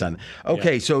amazing. Or something.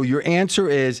 Okay, so your answer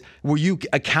is, were you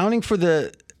accounting for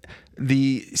the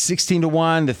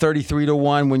 16-1, the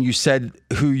 33-1 when you said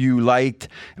who you liked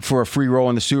for a free roll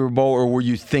in the Super Bowl, or were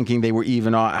you thinking they were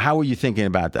even on? How were you thinking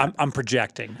about that? I'm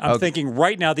projecting. I'm thinking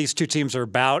right now these two teams are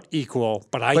about equal,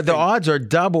 but the odds are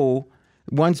double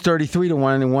One's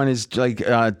 33-1, and one is like,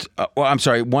 I'm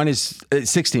sorry, one is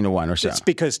 16-1 or so. It's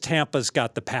because Tampa's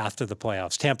got the path to the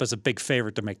playoffs. Tampa's a big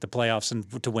favorite to make the playoffs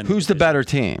and to win. Who's the better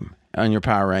team on your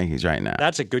power rankings right now?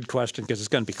 That's a good question because it's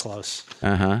going to be close.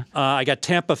 I got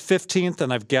Tampa 15th,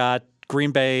 and I've got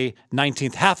Green Bay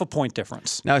 19th, half a point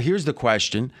difference. Now, here's the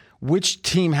question. Which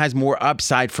team has more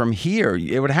upside from here?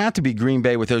 It would have to be Green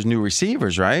Bay with those new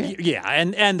receivers, right? Yeah,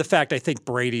 and the fact I think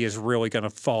Brady is really going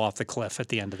to fall off the cliff at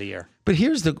the end of the year. But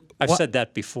here's the... I've said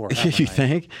that before. You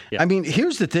think? Yeah. I mean,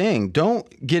 here's the thing.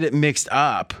 Don't get it mixed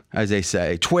up, as they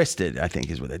say. Twisted, I think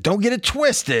is what it. Don't get it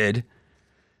twisted.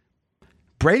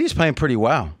 Brady's playing pretty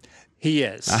well. He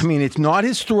is. I mean, it's not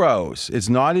his throws.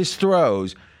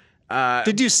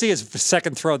 Did you see his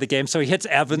second throw of the game? So he hits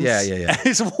Evans. Yeah.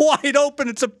 He's wide open.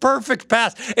 It's a perfect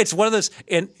pass. It's one of those.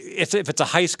 And if it's a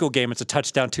high school game, it's a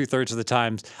touchdown 2/3 of the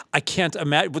times. I can't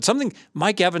imagine. But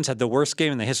Mike Evans had the worst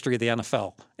game in the history of the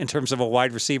NFL in terms of a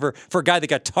wide receiver for a guy that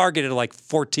got targeted like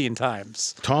 14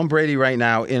 times. Tom Brady right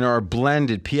now in our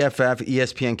blended PFF,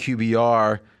 ESPN,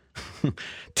 QBR,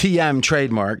 TM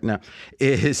trademark. Now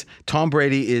is Tom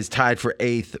Brady is tied for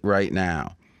 8th right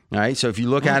now. All right, so if you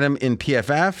look at him in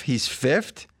PFF, he's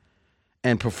 5th,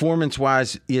 and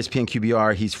performance-wise, ESPN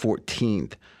QBR, he's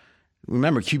 14th.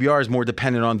 Remember, QBR is more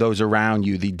dependent on those around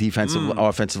you, the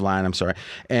offensive line,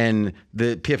 and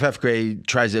the PFF grade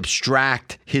tries to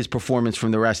abstract his performance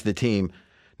from the rest of the team.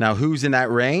 Now, who's in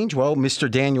that range? Well, Mr.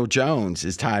 Daniel Jones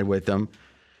is tied with them.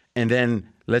 And then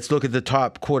let's look at the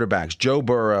top quarterbacks. Joe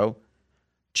Burrow,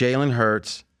 Jalen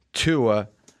Hurts, Tua,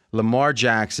 Lamar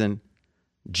Jackson,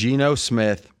 Geno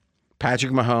Smith,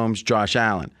 Patrick Mahomes, Josh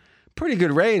Allen. Pretty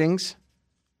good ratings,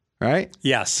 right?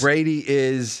 Yes. Brady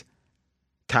is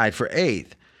tied for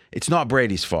 8th. It's not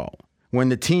Brady's fault. When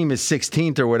the team is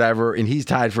 16th or whatever and he's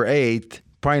tied for 8th,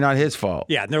 probably not his fault.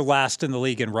 Yeah, and they're last in the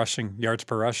league in rushing yards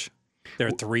per rush. They're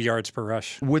at 3 yards per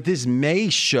rush. What this may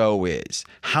show is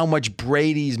how much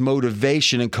Brady's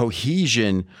motivation and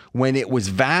cohesion when it was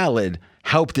valid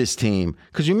helped this team.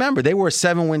 Because remember, they were a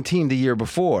 7-win team the year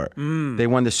before. They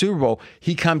won the Super Bowl.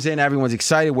 He comes in, everyone's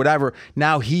excited, whatever.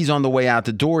 Now he's on the way out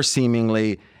the door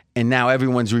seemingly, and now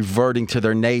everyone's reverting to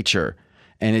their nature.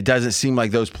 And it doesn't seem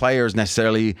like those players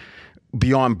necessarily,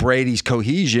 beyond Brady's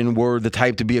cohesion, were the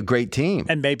type to be a great team.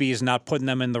 And maybe he's not putting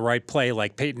them in the right play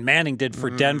like Peyton Manning did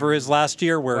for Denver his last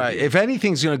year. Where if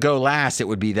anything's going to go last, it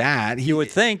would be that. You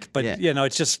would think, but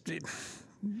it's just...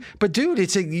 But dude,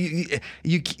 it's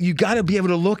you got to be able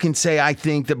to look and say, I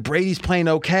think that Brady's playing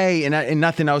okay and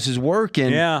nothing else is working.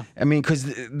 Yeah, I mean, because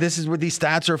this is what these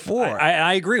stats are for.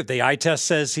 I agree. The eye test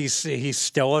says he's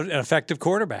still an effective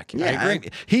quarterback. Yeah, I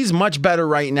agree. He's much better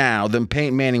right now than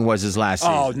Peyton Manning was his last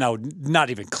season. Oh no,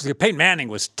 not even clear. Peyton Manning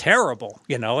was terrible.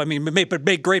 I mean, but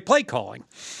made great play calling.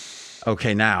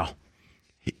 Okay, now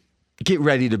get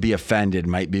ready to be offended.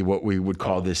 Might be what we would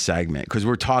call this segment because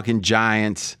we're talking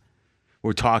Giants.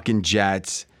 We're talking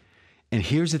Jets. And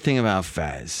here's the thing about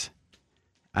Fez.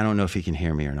 I don't know if he can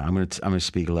hear me or not. I'm gonna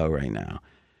speak low right now.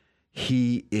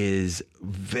 He is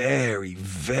very,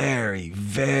 very,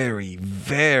 very,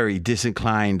 very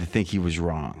disinclined to think he was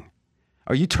wrong.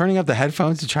 Are you turning up the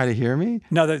headphones to try to hear me?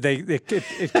 No,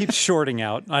 it keeps shorting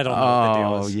out. I don't know what the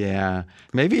deal is. Oh, yeah.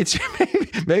 Maybe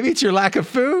it's your lack of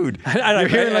food. You're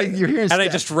hearing. I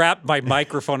just wrapped my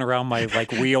microphone around my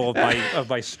wheel of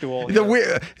my stool.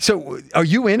 So, are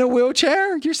you in a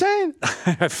wheelchair? You're saying?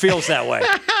 It feels that way.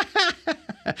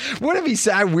 What if he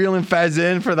sat wheeling Fez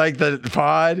in for the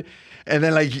pod, and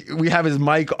then we have his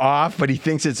mic off, but he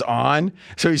thinks it's on,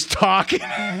 so he's talking.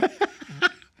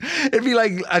 It'd be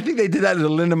like, I think they did that to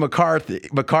Linda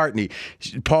McCartney.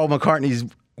 Paul McCartney's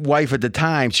wife at the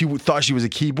time, she thought she was a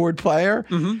keyboard player.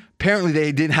 Apparently,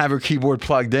 they didn't have her keyboard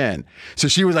plugged in. So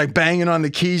she was banging on the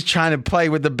keys, trying to play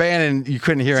with the band, and you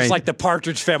couldn't hear anything. It's like the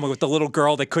Partridge Family with the little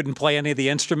girl that couldn't play any of the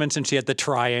instruments, and she had the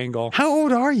triangle. How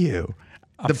old are you?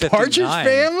 I'm the 59. Partridge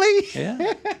Family?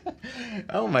 Yeah.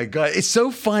 Oh my God. It's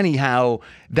so funny how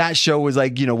that show was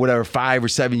 5 or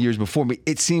 7 years before me.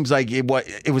 It seems like it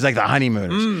was like the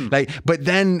Honeymooners. But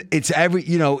then it's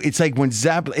it's like when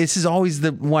Zeppelin, this is always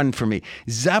the one for me.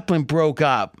 Zeppelin broke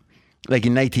up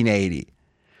in 1980.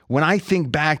 When I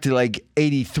think back to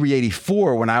 83,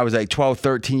 84, when I was 12,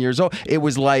 13 years old, it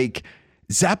was like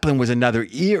Zeppelin was another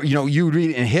year. You would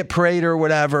read it in Hit Parade or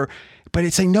whatever, but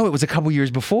it's no, it was a couple years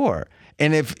before.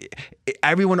 And if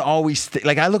everyone always,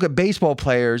 I look at baseball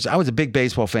players, I was a big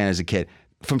baseball fan as a kid,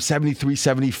 from 73,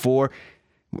 74,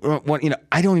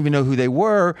 I don't even know who they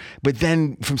were, but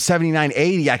then from 79,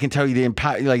 80, I can tell you the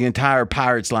entire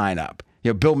Pirates lineup.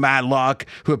 Bill Madlock,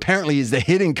 who apparently is the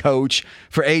hitting coach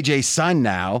for AJ's son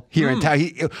now here in town,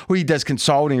 he does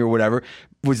consulting or whatever.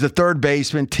 was the third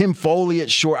baseman. Tim Foley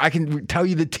at short. I can tell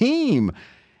you the team.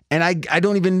 And I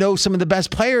don't even know some of the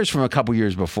best players from a couple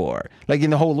years before, like in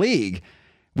the whole league.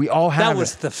 We all have. That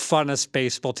was the funnest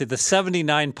baseball team. The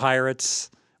 79 Pirates,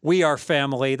 We Are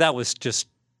Family. That was just,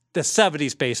 the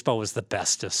 70s baseball was the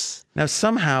bestest. Now,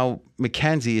 somehow,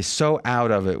 Mackenzie is so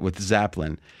out of it with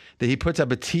Zeppelin that he puts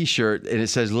up a T-shirt and it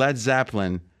says Led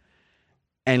Zeppelin,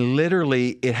 and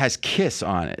literally it has Kiss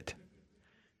on it.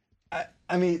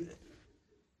 I mean,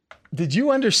 did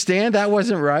you understand that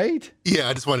wasn't right? Yeah,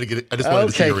 I just wanted to get it. I just wanted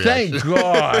to see your reaction. Thank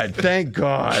God. Thank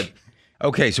God.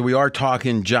 Okay, so we are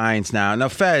talking Giants now. Now,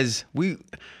 Fez,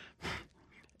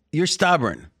 you're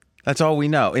stubborn. That's all we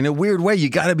know. In a weird way, you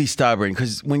got to be stubborn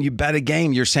because when you bet a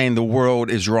game, you're saying the world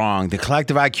is wrong. The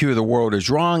collective IQ of the world is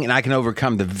wrong, and I can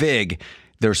overcome the VIG.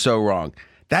 They're so wrong.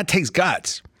 That takes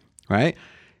guts, right?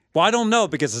 Well, I don't know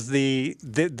because the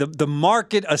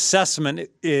market assessment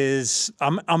is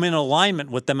I'm in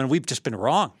alignment with them, and we've just been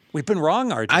wrong. We've been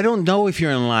wrong, RJ. I don't know if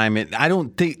you're in alignment. I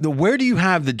don't think. Where do you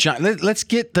have the Giants? Let's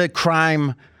get the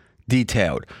crime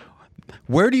detailed.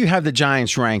 Where do you have the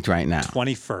Giants ranked right now?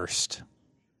 21st.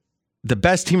 The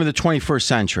best team of the 21st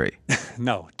century.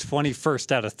 No,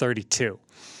 21st out of 32.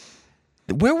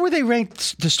 Where were they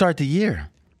ranked to start the year?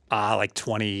 Like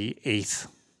 28th.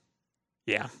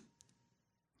 Yeah.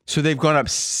 So they've gone up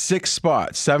 6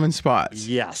 spots, 7 spots.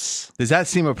 Yes. Does that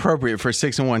seem appropriate for a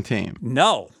 6-1 team?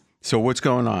 No. So what's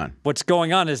going on? What's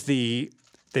going on is they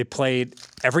played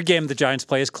every game the Giants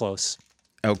play is close.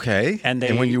 Okay. And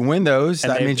when you win those,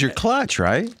 that means you're clutch,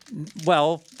 right?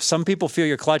 Well, some people feel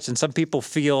you're clutch and some people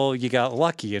feel you got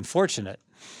lucky and fortunate.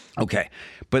 Okay.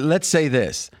 But let's say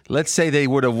this. Let's say they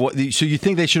would have won. So you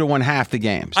think they should have won half the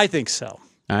games? I think so.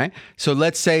 All right. So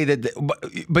let's say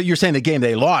that, but you're saying the game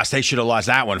they lost, they should have lost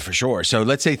that one for sure. So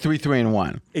let's say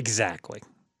 3-3-1. Exactly.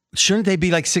 Shouldn't they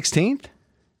be like 16th?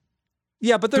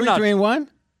 Yeah, but they're not 3-3-1.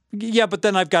 Yeah, but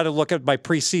then I've got to look at my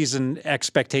preseason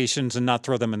expectations and not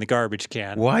throw them in the garbage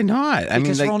can. Why not?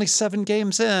 Because we're only 7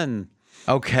 games in.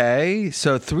 Okay,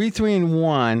 so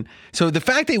 3-3-1. So the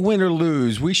fact they win or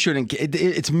lose, we shouldn't.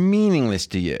 It's meaningless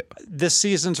to you. This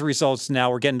season's results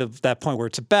now, we're getting to that point where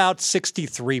it's about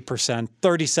 63%,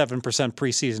 37%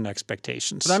 preseason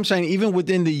expectations. But I'm saying even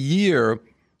within the year,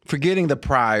 forgetting the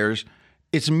priors,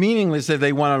 it's meaningless that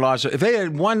they won or lost. If they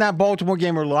had won that Baltimore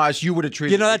game or lost, you would have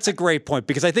treated. That's a great point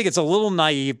because I think it's a little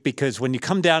naive because when you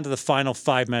come down to the final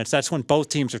 5 minutes, that's when both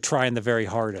teams are trying the very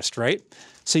hardest, right?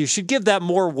 So you should give that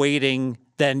more weighting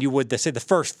than you would, say, the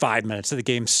first 5 minutes of the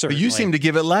game, certainly. But you seem to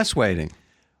give it less weighting.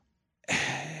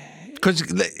 Because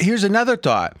here's another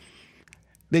thought.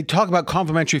 They talk about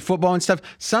complimentary football and stuff.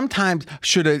 Sometimes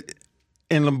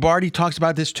and Lombardi talks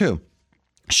about this too,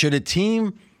 should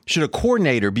a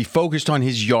coordinator be focused on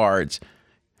his yards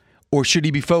or should he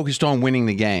be focused on winning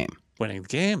the game? Winning the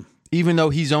game. Even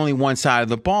though he's only one side of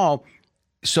the ball.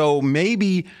 So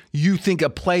maybe you think a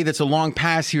play that's a long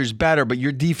pass here is better, but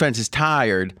your defense is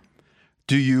tired.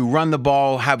 Do you run the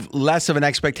ball, have less of an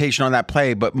expectation on that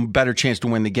play, but better chance to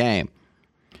win the game?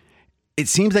 It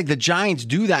seems like the Giants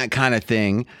do that kind of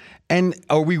thing. And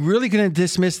are we really going to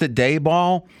dismiss the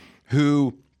Dayball,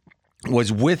 who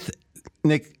was with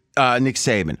Nick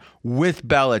Saban, with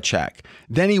Belichick?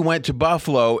 Then he went to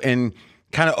Buffalo and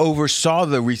kind of oversaw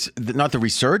not the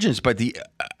resurgence, but the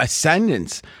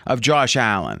ascendance of Josh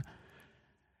Allen.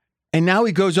 And now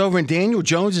he goes over and Daniel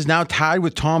Jones is now tied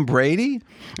with Tom Brady.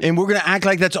 And we're going to act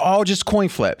like that's all just coin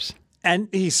flips. And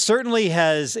he certainly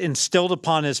has instilled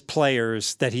upon his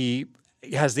players that he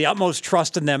has the utmost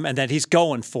trust in them and that he's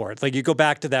going for it. Like you go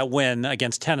back to that win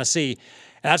against Tennessee.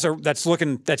 That's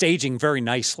aging very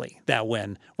nicely, that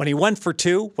win. When he went for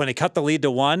 2, when he cut the lead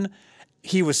to 1,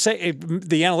 he was saying,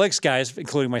 the analytics guys,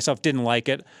 including myself, didn't like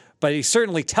it, but he's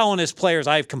certainly telling his players,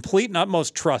 I have complete and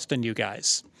utmost trust in you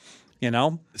guys.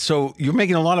 So you're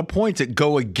making a lot of points that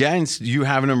go against you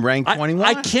having them ranked 21.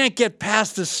 I can't get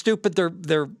past the stupid.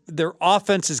 Their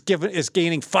offense is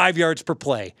gaining 5 yards per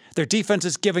play. Their defense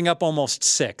is giving up almost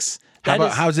 6.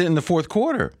 How's it in the fourth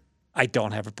quarter? I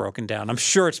don't have it broken down. I'm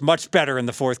sure it's much better in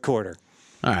the fourth quarter.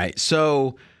 All right,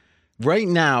 so right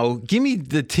now, give me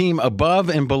the team above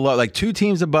and below, like 2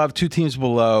 teams above, 2 teams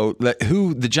below,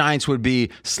 who the Giants would be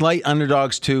slight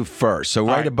underdogs to first. So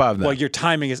right above them. Well, your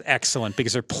timing is excellent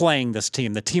because they're playing this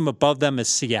team. The team above them is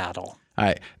Seattle. All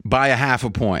right, by a half a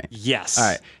point. Yes. All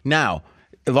right, now,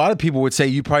 a lot of people would say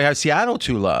you probably have Seattle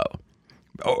too low.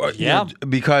 Yeah.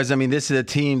 Because, this is a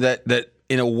team that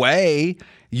in a way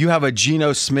you have a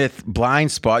Geno Smith blind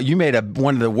spot. You made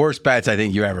one of the worst bets I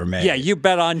think you ever made. Yeah, you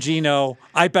bet on Geno.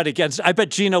 I bet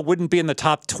Geno wouldn't be in the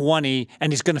top 20,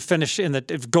 and he's going to finish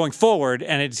going forward.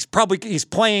 And he's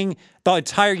playing the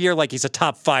entire year like he's a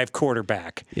top 5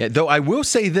 quarterback. Yeah, though I will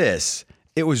say this: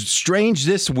 it was strange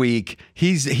this week.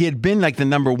 He had been like the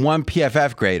number 1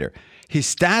 PFF grader. His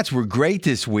stats were great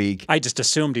this week. I just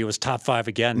assumed he was top 5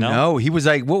 again. No, he was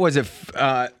like, what was it?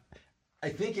 I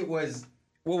think it was.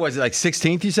 What was it, like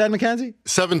 16th, you said, Mackenzie?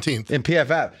 17th. In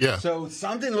PFF. Yeah. So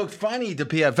something looked funny to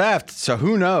PFF, so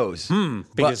who knows?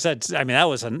 Because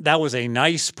that was a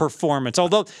nice performance.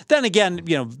 Although, then again,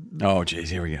 Oh,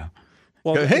 geez, here we go.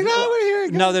 Well, hey, no, here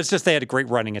we go. No, they had a great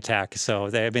running attack.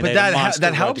 So they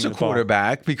that helps a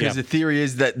quarterback because the theory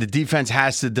is that the defense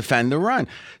has to defend the run.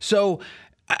 So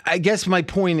I guess my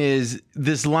point is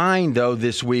this line, though,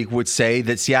 this week would say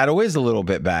that Seattle is a little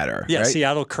bit better. Yeah, right?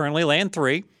 Seattle currently laying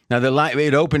 3. Now, the line,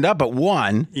 it opened up at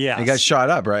 1. Yeah. It got shot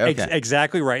up, right? Okay.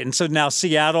 Exactly right. And so now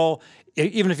Seattle,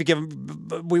 even if you give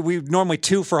them, we normally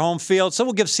 2 for home field, so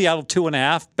we'll give Seattle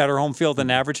 2.5, better home field than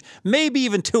average, maybe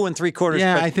even 2 3/4.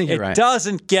 Yeah, but I think you're right. It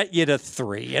doesn't get you to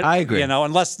 3. I agree.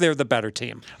 Unless they're the better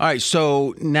team. All right,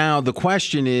 so now the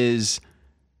question is,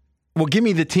 well, give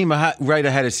me the team right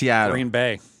ahead of Seattle. Green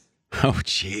Bay. Oh,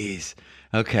 jeez.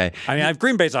 Okay. I mean,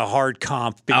 Green Bay's a hard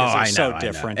comp because they're so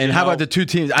different. And how about the 2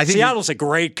 teams? I think Seattle's a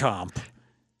great comp.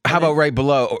 How about right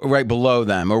below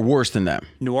them or worse than them?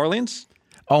 New Orleans?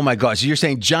 Oh my gosh. So you're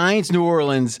saying Giants, New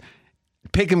Orleans,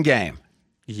 pick 'em game.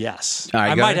 Yes. All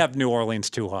right, I might have New Orleans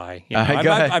too high. Go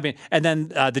ahead. I mean, and then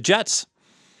the Jets.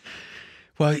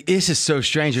 Well, this is so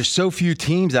strange. There's so few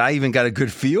teams that I even got a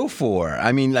good feel for.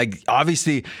 I mean, like,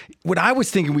 obviously, what I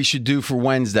was thinking we should do for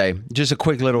Wednesday, just a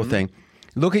quick little thing.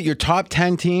 Look at your top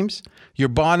 10 teams, your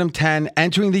bottom 10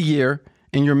 entering the year,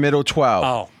 and your middle 12.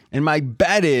 Oh. And my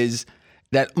bet is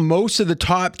that most of the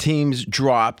top teams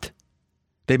dropped.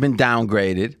 They've been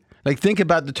downgraded. Like, think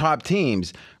about the top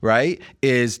teams, right?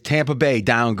 Is Tampa Bay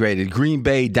downgraded, Green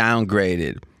Bay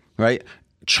downgraded, right?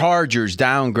 Chargers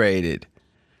downgraded,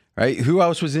 right? Who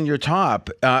else was in your top?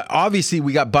 Obviously,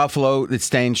 we got Buffalo that's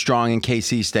staying strong and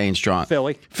KC staying strong.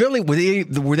 Philly,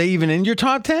 were they even in your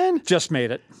top 10? Just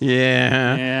made it.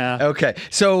 Yeah. Okay.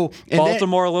 So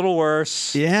Baltimore a little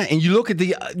worse. Yeah, and you look at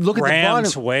the Rams at the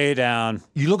bottom, way down.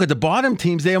 You look at the bottom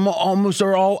teams; they almost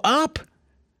are all up.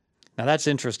 Now that's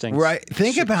interesting, right?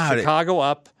 Think about it. Chicago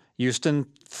up, Houston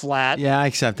flat. Yeah, I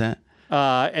accept that.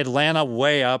 Atlanta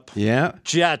way up. Yeah.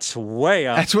 Jets way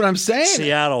up. That's what I'm saying.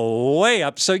 Seattle way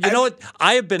up. So you know what?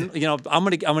 I have been, I'm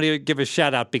gonna give a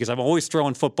shout out because I'm always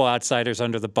throwing Football Outsiders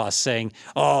under the bus saying,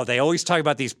 oh, they always talk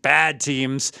about these bad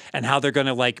teams and how they're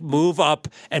gonna like move up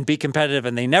and be competitive,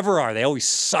 and they never are. They always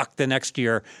suck the next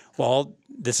year. Well,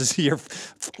 this is a year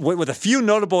with a few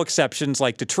notable exceptions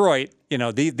like Detroit,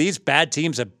 these bad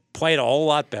teams have played a whole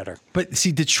lot better. But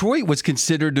see, Detroit was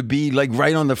considered to be like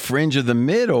right on the fringe of the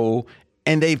middle.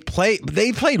 And they played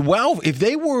well. If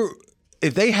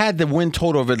they had the win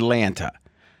total of Atlanta,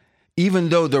 even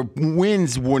though their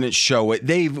wins wouldn't show it,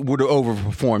 they would have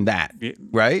overperformed that,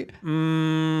 right?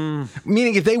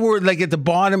 Meaning if they were like at the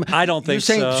bottom, I don't think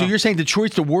so. So you're saying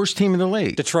Detroit's the worst team in the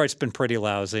league? Detroit's been pretty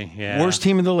lousy. Yeah, worst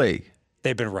team in the league.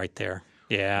 They've been right there.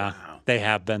 Yeah, wow. They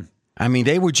have been. I mean,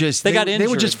 they were just they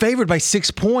were just favored by 6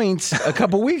 points a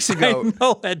couple weeks ago. I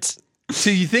know it. So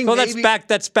you think? Well, that's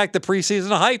back the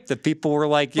preseason hype that people were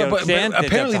like, but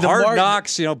apparently the hard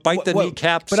knocks, bite the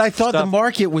kneecaps. But I thought the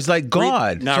market was like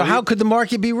God. How could the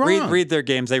market be wrong? Read their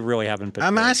games; they really haven't been.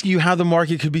 I'm asking you how the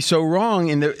market could be so wrong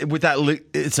with that.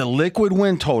 It's a liquid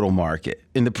win total market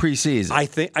in the preseason. I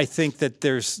think that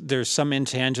there's some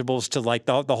intangibles to like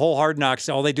the whole Hard Knocks.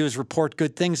 All they do is report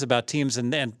good things about teams,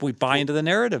 and we buy into the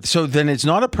narrative. So then it's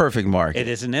not a perfect market.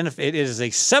 It is a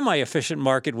semi-efficient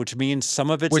market, which means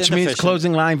some of it's inefficient. Means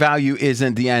closing line value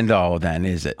isn't the end all. Then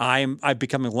is it? I'm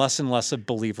becoming less and less a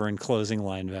believer in closing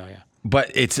line value.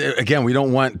 But it's again, we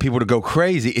don't want people to go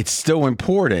crazy. It's still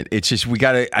important. It's just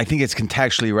I think it's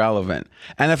contextually relevant.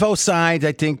 NFL sides,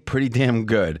 I think, pretty damn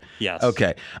good. Yes.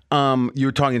 Okay. You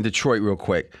were talking Detroit real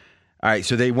quick. All right.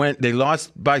 So they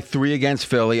lost by 3 against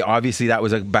Philly. Obviously, that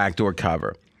was a backdoor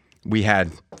cover. We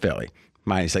had Philly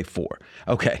minus like 4.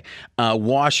 Okay.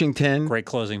 Washington. Great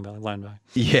closing line value.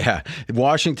 Yeah.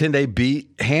 Washington, they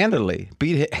beat handily.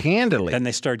 Then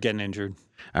they started getting injured.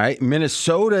 All right,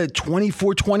 Minnesota,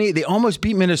 24-28. They almost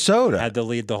beat Minnesota. Had the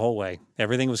lead the whole way.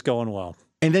 Everything was going well.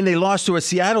 And then they lost to a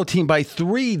Seattle team by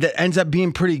 3 that ends up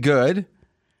being pretty good.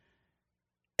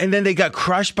 And then they got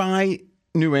crushed by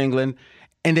New England,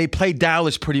 and they played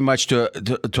Dallas pretty much to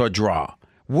a draw,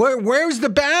 Where's the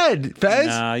bad, Fez?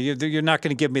 No, you're not going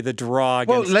to give me the draw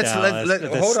Well, against let's Dallas. let The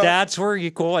hold on. stats were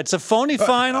equal. It's a phony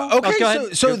final. Okay, go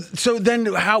ahead. so then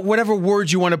whatever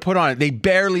words you want to put on it, they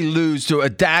barely lose to a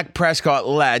Dak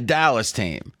Prescott-led Dallas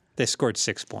team. They scored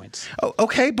 6 points. Oh,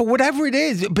 okay, but whatever it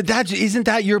is, but isn't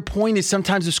that your point? Is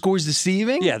sometimes the score's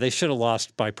deceiving? Yeah, they should have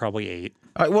lost by probably 8.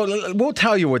 All right, well, we'll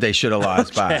tell you what they should have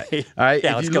lost by. All right,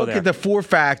 Yeah, if let's you go look there. at the 4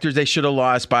 factors, they should have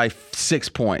lost by 6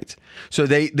 points. So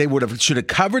they should have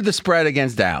covered the spread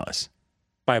against Dallas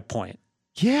By a point.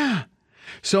 Yeah.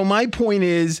 So my point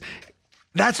is,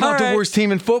 that's not the worst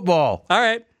team in football. All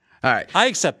right. All right. I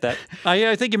accept that.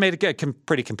 I think you made a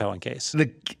pretty compelling case.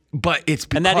 But it's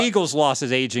because, and that Eagles loss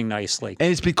is aging nicely. And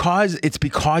it's because of it's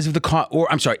because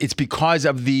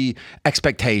of the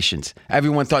expectations.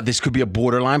 Everyone thought this could be a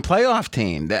borderline playoff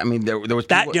team. There was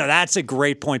that. That's a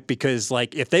great point because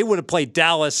if they would have played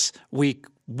Dallas week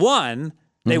 1,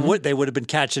 they would have been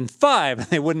catching 5 and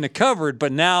they wouldn't have covered.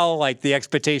 But now the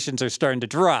expectations are starting to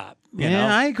drop. You know?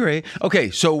 I agree. Okay,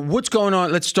 so what's going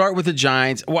on? Let's start with the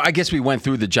Giants. Well, I guess we went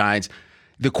through the Giants.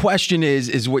 The question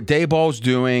is what Dayball's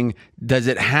doing, is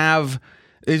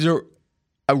there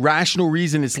a rational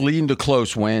reason it's leading to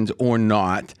close wins or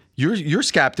not? You're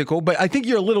skeptical, but I think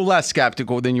you're a little less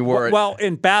skeptical than you were. Well,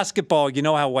 in basketball, you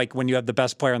know how when you have the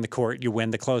best player on the court, you win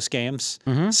the close games?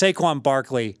 Saquon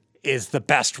Barkley is the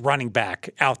best running back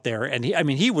out there. And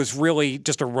he was really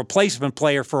just a replacement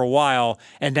player for a while,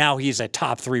 and now he's a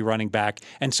top 3 running back.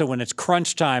 And so when it's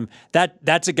crunch time,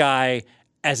 that's a guy –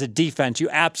 as a defense, you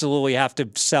absolutely have to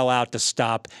sell out to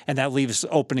stop, and that leaves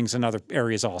openings in other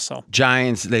areas also.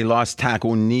 Giants, they lost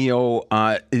tackle Neal.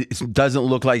 It doesn't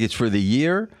look like it's for the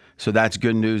year, so that's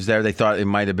good news there. They thought it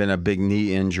might have been a big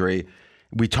knee injury.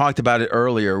 We talked about it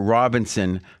earlier.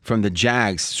 Robinson from the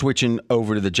Jags, switching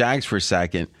over to the Jags for a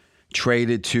second,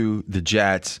 traded to the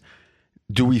Jets.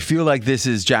 Do we feel like this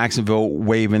is Jacksonville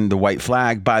waving the white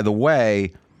flag? By the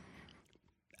way,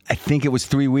 I think it was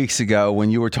 3 weeks ago when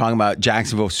you were talking about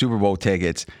Jacksonville Super Bowl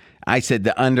tickets. I said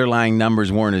the underlying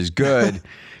numbers weren't as good.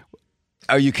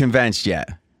 Are you convinced yet?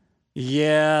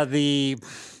 Yeah,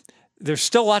 there's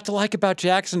still a lot to like about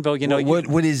Jacksonville.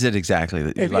 What is it exactly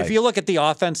that you like? If you look at the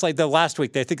offense, the last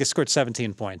week, I think they scored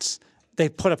 17 points. They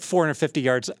put up 450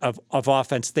 yards of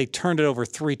offense. They turned it over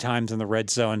 3 times in the red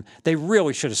zone. They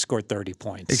really should have scored 30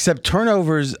 points. Except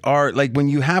turnovers are when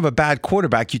you have a bad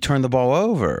quarterback, you turn the ball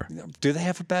over. Do they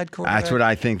have a bad quarterback? That's what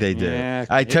I think they do. Yeah,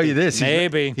 I tell you this.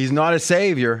 He's not a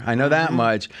savior. I know that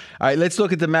much. All right, let's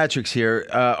look at the metrics here.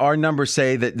 Our numbers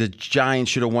say that the Giants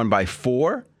should have won by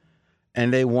 4,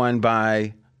 and they won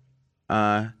by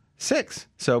 6.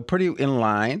 So pretty in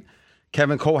line.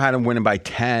 Kevin Cole had them winning by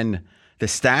 10. The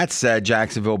stats said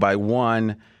Jacksonville by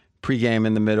 1. Pregame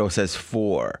in the middle says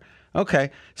 4.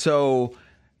 Okay, so,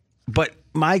 but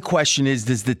my question is,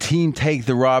 does the team take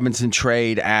the Robinson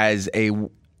trade as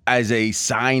a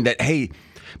sign that, hey,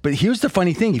 but here's the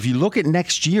funny thing. If you look at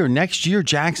next year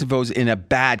Jacksonville's in a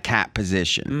bad cap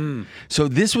position. So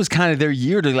this was kind of their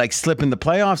year to slip in the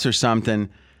playoffs or something.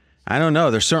 I don't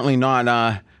know. They're certainly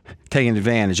not taking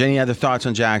advantage. Any other thoughts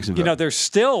on Jacksonville? There's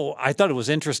still, I thought it was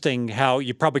interesting how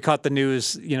you probably caught the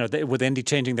news, with Indy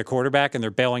changing their quarterback and they're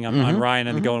bailing on Ryan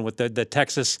and going with the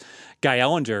Texas guy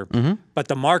Ellinger. But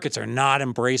the markets are not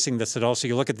embracing this at all. So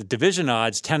you look at the division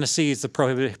odds, Tennessee is the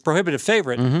prohibitive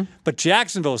favorite, but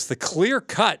Jacksonville is the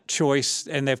clear-cut choice,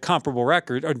 and they have comparable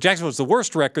record. Or Jacksonville is the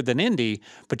worst record than Indy,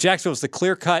 but Jacksonville is the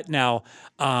clear-cut now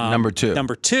number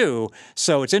 2.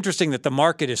 So it's interesting that the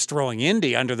market is throwing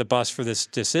Indy under the bus for this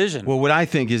decision. Well, what I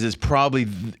think is probably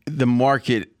the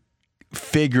market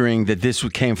figuring that this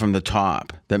came from the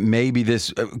top, that maybe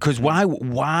this, because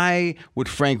why would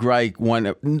Frank Reich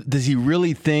does he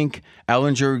really think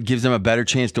Ellinger gives them a better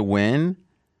chance to win?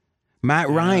 Matt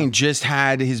Ryan just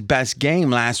had his best game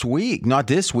last week, not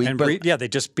this week. They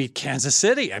just beat Kansas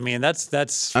City.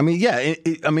 That's.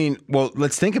 Well,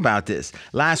 let's think about this.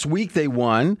 Last week they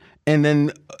won, and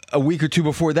then a week or two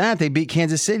before that they beat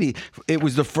Kansas City. It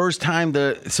was the first time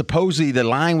supposedly the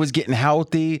line was getting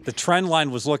healthy. The trend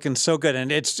line was looking so good,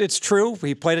 and it's true.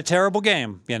 He played a terrible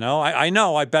game. I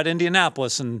know. I bet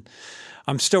Indianapolis, and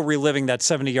I'm still reliving that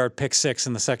 70-yard pick 6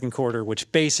 in the second quarter,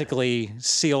 which basically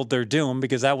sealed their doom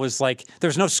because that was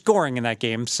there's no scoring in that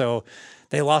game. So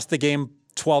they lost the game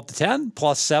 12-10,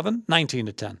 plus 7,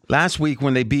 19-10. Last week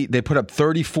when they put up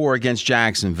 34 against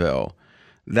Jacksonville,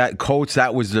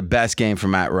 that was the best game for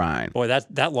Matt Ryan. Boy,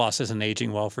 that loss isn't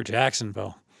aging well for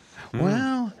Jacksonville.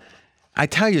 Well, I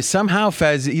tell you, somehow,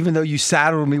 Fez, even though you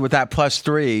saddled me with that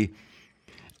 +3,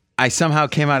 I somehow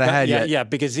came out ahead. Yeah,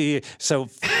 because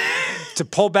to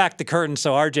pull back the curtain,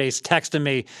 so RJ's texting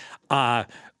me,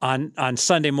 on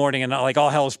Sunday morning, and like all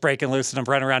hell's breaking loose, and I'm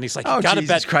running around. He's like, "Oh, "You got to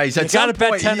Jesus bet, Christ! you got to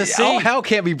bet Tennessee. All hell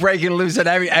can't be breaking loose at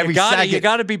every second. You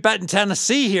got to be betting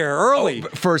Tennessee here early."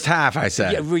 First half, I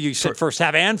said. Yeah, well, you said first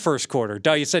half and first quarter.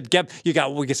 No, you said we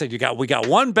got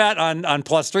one bet on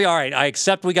 +3. All right, I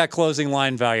accept. We got closing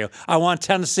line value. I want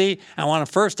Tennessee. I want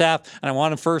a first half, and I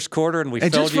want a first quarter, and we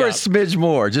filled just for a smidge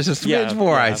more, just a smidge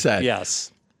more. I said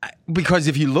yes, because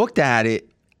if you looked at it.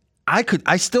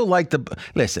 I still like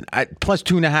listen, at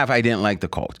 +2.5, I didn't like the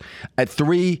Colts. At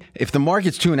 3, if the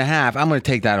market's 2.5, I'm going to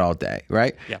take that all day,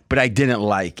 right? Yeah. But I didn't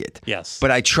like it. Yes.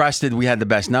 But I trusted we had the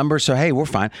best number, so hey, we're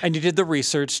fine. And you did the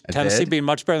research. Tennessee being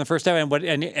much better in the first half,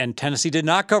 and Tennessee did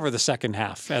not cover the second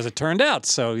half, as it turned out.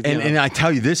 So, and I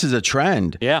tell you, this is a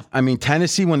trend. Yeah. I mean,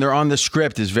 Tennessee, when they're on the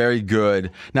script, is very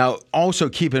good. Now, also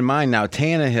keep in mind now,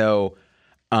 Tannehill,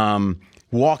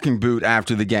 walking boot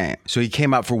after the game. So he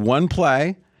came out for one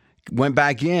play. Went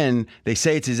back in, they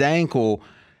say it's his ankle.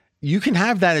 You can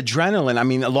have that adrenaline. I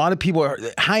mean, a lot of people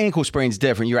high ankle sprain's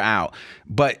different. You're out.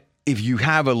 But if you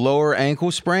have a lower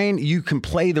ankle sprain, you can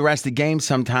play the rest of the game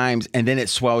sometimes, and then it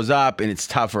swells up, and it's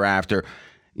tougher after.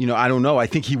 I don't know. I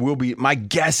think he will be. My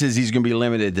guess is he's going to be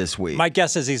limited this week. My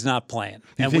guess is he's not playing.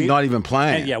 Not even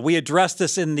playing? Yeah, we addressed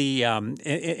this in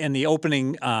the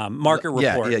opening market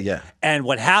report. Yeah. And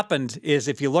what happened is,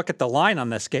 if you look at the line on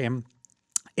this game,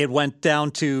 it went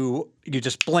down to, you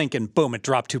just blink and boom, it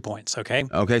dropped 2 points, okay?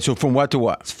 Okay, so from what to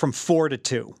what? From 4 to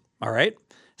 2, all right?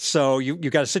 So you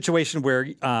got a situation where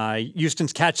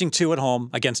Houston's catching 2 at home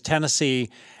against Tennessee,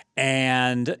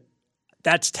 and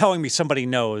that's telling me somebody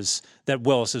knows that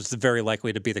Willis is very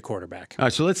likely to be the quarterback. All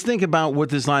right, so let's think about what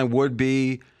this line would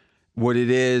be, what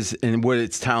it is, and what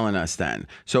it's telling us then.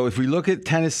 So if we look at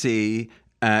Tennessee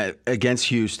against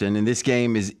Houston, and this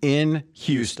game is in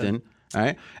Houston. All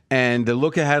right. And the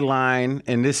look ahead line,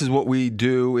 and this is what we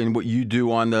do and what you do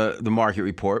on the market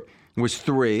report, was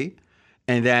 3.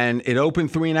 And then it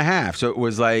opened 3.5. So it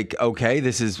was like, okay,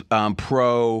 this is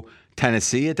pro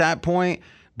Tennessee at that point.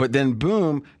 But then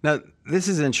boom. Now, this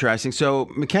is interesting. So,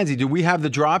 Mackenzie, do we have the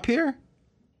drop here?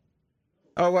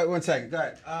 Oh, wait, 1 second. Go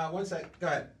ahead. 1 second. Go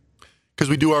ahead. Because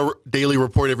we do our daily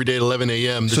report every day at 11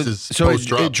 a.m. This is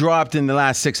post-drop. It dropped in the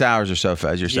last 6 hours or so,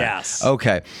 Fez, you're saying? Yes.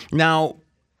 Okay. Now,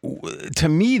 to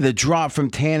me, the drop from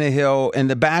Tannehill and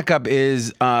the backup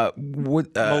is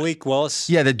Malik Willis.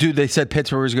 Yeah, the dude they said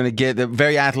Pittsburgh was going to get, the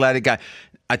very athletic guy.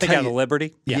 I think out of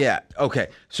Liberty. Yeah. Okay.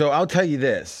 So I'll tell you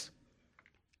this.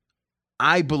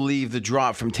 I believe the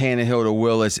drop from Tannehill to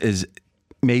Willis is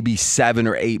maybe 7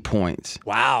 or 8 points.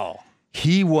 Wow.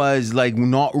 He was like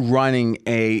not running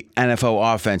a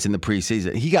NFL offense in the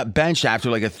preseason. He got benched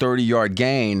after like a 30-yard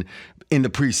gain in the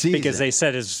preseason because they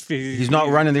said he's not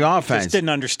running the offense. Just didn't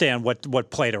understand what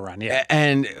play to run. Yeah,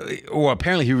 and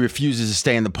apparently he refuses to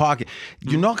stay in the pocket.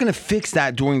 You're not going to fix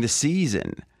that during the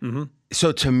season. Mm-hmm.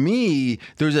 So to me,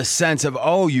 there's a sense of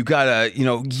you got a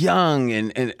young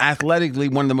and athletically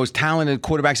one of the most talented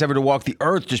quarterbacks ever to walk the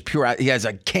earth. Just pure. He has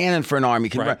a cannon for an arm.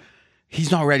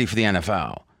 He's not ready for the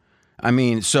NFL. I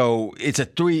mean, so it's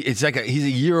he's a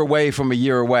year away from a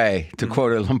year away, to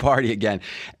quote a Lombardi again,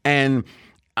 and.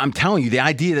 I'm telling you, the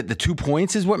idea that the 2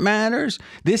 points is what matters,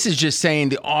 this is just saying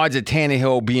the odds of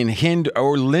Tannehill being hindered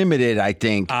or limited, I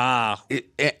think.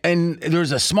 And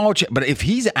there's a small chance. But if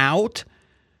he's out,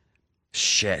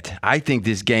 shit, I think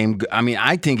this game,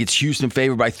 I think it's Houston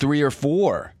favored by 3 or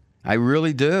 4. I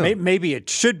really do. Maybe it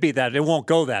should be that. It won't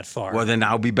go that far. Well, then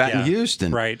I'll be betting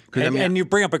Houston. Right. And you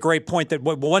bring up a great point that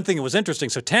one thing that was interesting.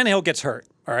 So Tannehill gets hurt,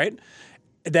 all right?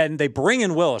 Then they bring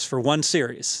in Willis for one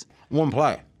series. One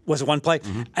play. Was it one play?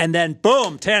 Mm-hmm. And then,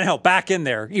 boom, Tannehill back in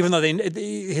there, even though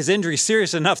his injury is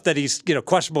serious enough that he's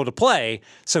questionable to play.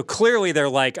 So clearly they're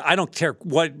like, I don't care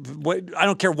what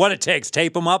it takes.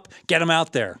 Tape him up, get him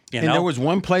out there. And there was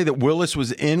one play that Willis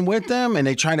was in with them, and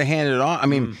they tried to hand it off.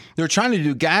 They're trying to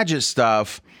do gadget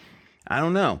stuff. I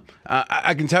don't know.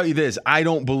 I can tell you this. I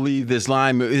don't believe this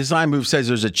line move. This line move says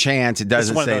there's a chance. It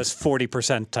doesn't say. It's one of those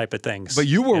 40% type of things. But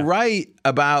you were right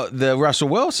about the Russell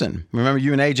Wilson. Remember,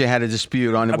 you and AJ had a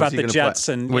dispute on about the Jets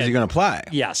and was he going to play?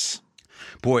 Yes.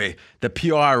 Boy, the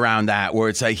PR around that, where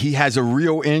it's like he has a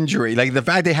real injury. Like the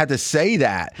fact they had to say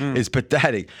that is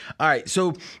pathetic. All right,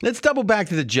 so let's double back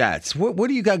to the Jets. What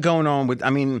do you got going on with?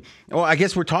 I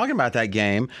guess we're talking about that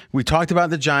game. We talked about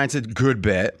the Giants a good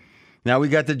bit. Now we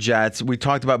got the Jets. We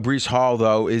talked about Breece Hall,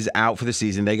 though, is out for the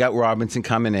season. They got Robinson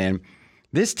coming in.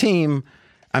 This team,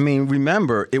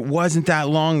 remember, it wasn't that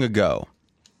long ago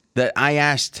that I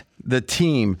asked the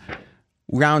team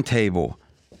roundtable,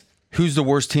 who's the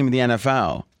worst team in the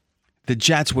NFL? The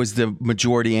Jets was the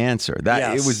majority answer.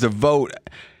 It was the vote.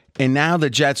 And now the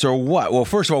Jets are what? Well,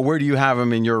 first of all, where do you have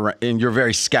them in your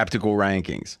very skeptical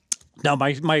rankings? No,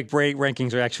 my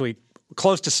rankings are actually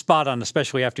close to spot on,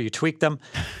 especially after you tweak them.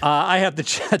 I have the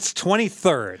Jets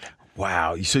 23rd.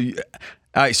 Wow. So, all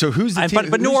right. So who's the team?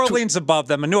 But New Orleans above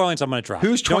them, and New Orleans I'm going to drop.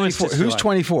 Who's 24th? Who's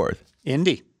 24th?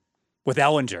 Indy, with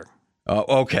Ellinger.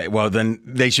 Oh, okay. Well, then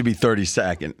they should be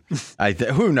 32nd.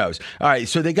 Who knows? All right.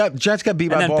 So Jets got beat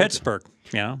by Baltimore. And then Pittsburgh.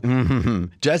 Mm-hmm.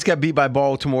 Jets got beat by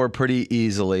Baltimore pretty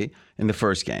easily in the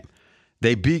first game.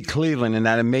 They beat Cleveland in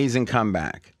that amazing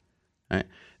comeback. Right?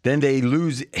 Then they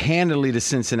lose handily to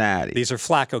Cincinnati. These are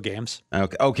Flacco games.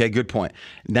 Okay, good point.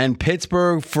 Then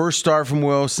Pittsburgh, first start from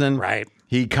Wilson. Right.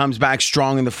 He comes back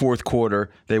strong in the fourth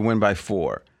quarter. They win by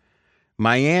 4.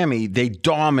 Miami, they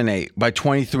dominate by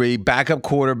 23. Backup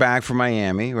quarterback for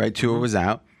Miami, right? Tua was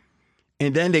out.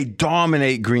 And then they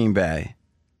dominate Green Bay.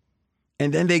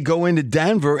 And then they go into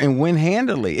Denver and win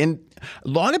handily. And a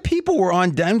lot of people were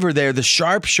on Denver there, the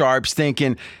sharps,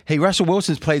 thinking, hey, Russell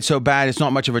Wilson's played so bad, it's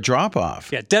not much of a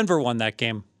drop-off. Yeah, Denver won that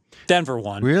game. Denver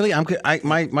won. Really?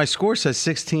 My score says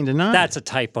 16-9. That's a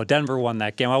typo. Denver won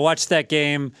that game. I watched that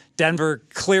game. Denver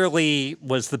clearly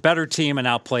was the better team and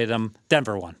outplayed them.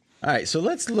 Denver won. All right, so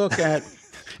let's look at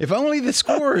if only the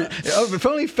score. If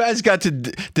only Fez got to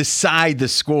decide the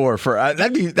score for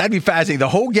that'd be fascinating. The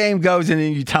whole game goes, and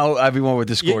then you tell everyone what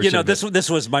the score. You know, this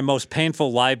was my most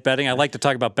painful live betting. I like to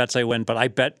talk about bets I win, but I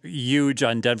bet huge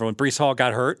on Denver when Breece Hall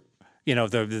got hurt. You know,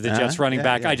 the Jets running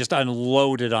back. Yeah. I just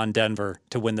unloaded on Denver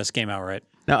to win this game outright.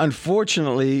 Now,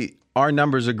 unfortunately, our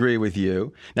numbers agree with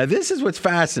you. Now, this is what's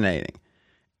fascinating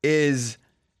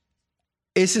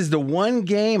this is the one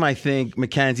game, I think,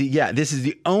 Mackenzie, this is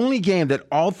the only game that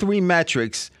all 3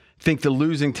 metrics think the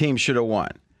losing team should have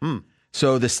won.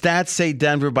 So the stats say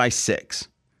Denver by 6.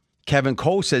 Kevin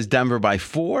Cole says Denver by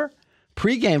 4.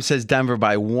 Pregame says Denver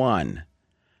by 1.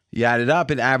 You add it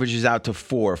up, it averages out to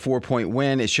 4. 4-point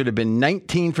win. It should have been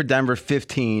 19 for Denver,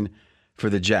 15 for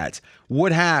the Jets.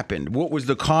 What happened? What was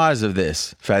the cause of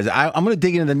this, Fez? I'm going to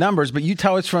dig into the numbers, but you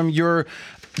tell us from your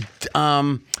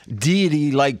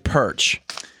deity-like perch.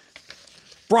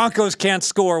 Broncos can't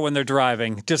score when they're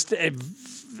driving. Wait.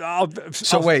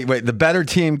 The better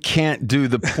team can't do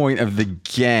the point of the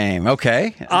game.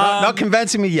 Okay, not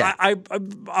convincing me yet. I'm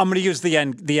going to use the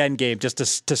end game just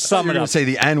to sum it up. Say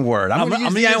the N word. I'm going to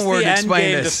use the N word to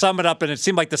explain this. To sum it up, and it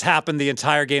seemed like this happened the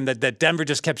entire game. That Denver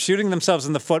just kept shooting themselves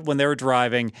in the foot when they were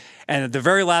driving, and at the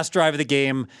very last drive of the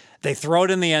game, they throw it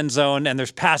in the end zone, and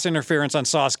there's pass interference on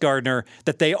Sauce Gardner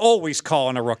that they always call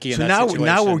on a rookie in that situation.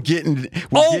 Now we're getting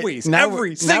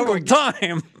every single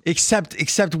time.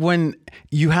 Except when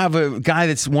you have a guy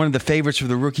that's one of the favorites for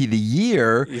the Rookie of the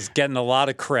Year. He's getting a lot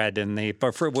of cred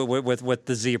with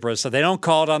the Zebras, so they don't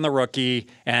call it on the rookie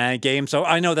game. So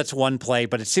I know that's one play,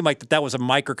 but it seemed like that was a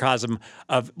microcosm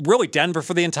of really Denver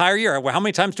for the entire year. How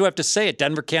many times do I have to say it?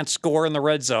 Denver can't score in the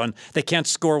red zone. They can't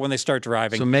score when they start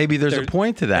driving. So maybe there's a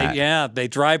point to that. They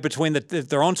drive between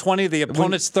their own 20, the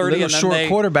opponent's 30, and then short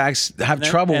quarterbacks have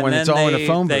trouble when it's all in a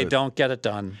phone booth. They don't get it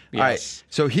done. Yes. All right.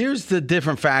 So here's the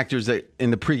different factors that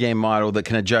in the pregame model that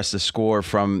can adjust the score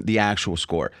from the actual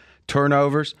score.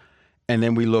 Turnovers, and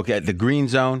then we look at the green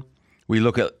zone. We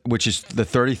look at, which is the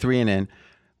 33 and in.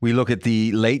 We look at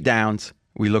the late downs.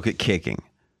 We look at kicking.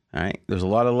 All right. There's a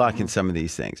lot of luck in some of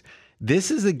these things.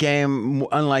 This is a game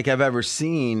unlike I've ever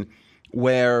seen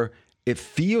where it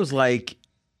feels like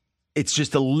it's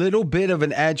just a little bit of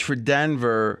an edge for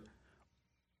Denver,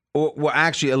 or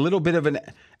actually a little bit of an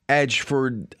edge for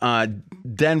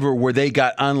Denver where they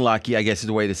got unlucky, I guess is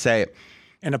the way to say it.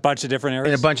 In a bunch of different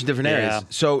areas? Yeah.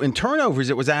 So in turnovers,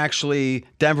 it was actually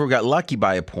Denver got lucky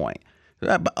by a point,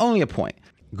 but only a point.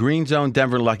 Green zone,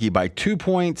 Denver lucky by 2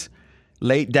 points.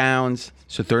 Late downs,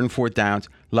 so 3rd and 4th downs,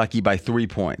 lucky by 3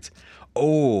 points.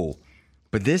 Oh,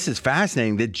 but this is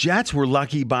fascinating. The Jets were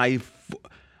lucky by...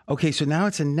 Okay, so now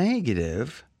it's a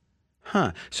negative.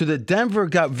 So the Denver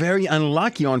got very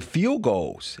unlucky on field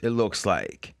goals, it looks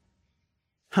like.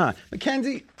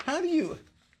 Mackenzie, what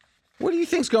do you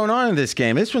think's going on in this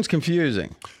game? This one's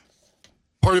confusing.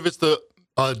 Part of it's the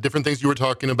different things you were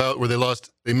talking about where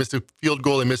they missed a field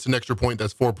goal, they missed an extra point,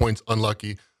 that's 4 points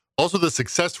unlucky. Also the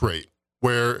success rate,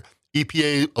 where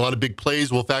EPA, a lot of big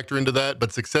plays will factor into that,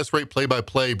 but success rate play by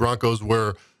play, Broncos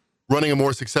were running a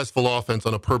more successful offense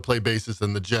on a per-play basis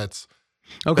than the Jets.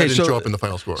 Okay, that didn't show up in the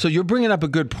final score. So you're bringing up a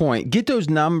good point. Get those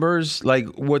numbers, like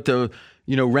what the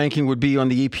ranking would be on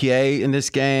the EPA in this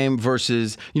game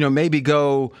versus, maybe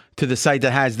go to the site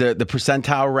that has the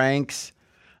percentile ranks.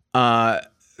 The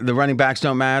running backs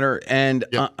don't matter. And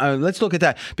let's look at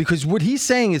that, because what he's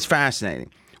saying is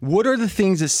fascinating. What are the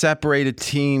things that separate a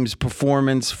team's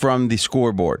performance from the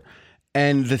scoreboard?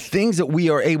 And the things that we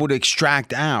are able to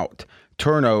extract out,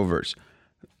 turnovers,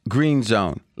 green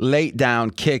zone, late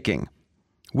down kicking,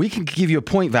 we can give you a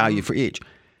point value for each.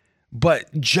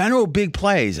 But general big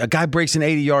plays, a guy breaks an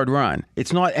 80-yard run.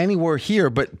 It's not anywhere here,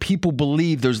 but people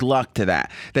believe there's luck to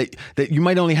that you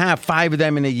might only have 5 of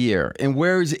them in a year. And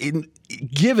whereas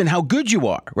given how good you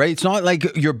are, right? It's not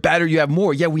like you're better, you have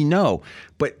more. Yeah, we know.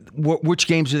 But which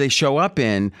games do they show up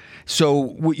in? So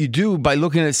what you do by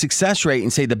looking at a success rate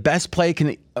and say the best play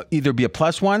can either be a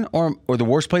 +1 or the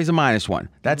worst play is a -1.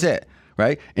 That's it,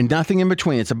 right? And nothing in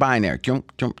between. It's a binary.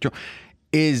 Jump, jump, jump.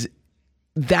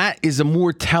 That is a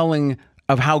more telling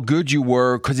of how good you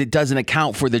were because it doesn't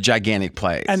account for the gigantic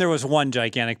plays. And there was one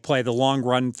gigantic play, the long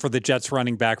run for the Jets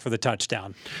running back for the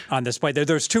touchdown on this play.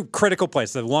 There's 2 critical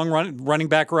plays, the long running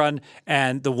back run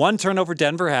and the one turnover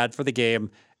Denver had for the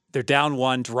game. They're down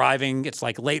 1, driving. It's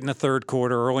like late in the third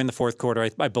quarter, early in the fourth quarter,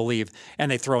 I believe,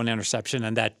 and they throw an interception,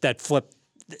 and that flipped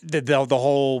the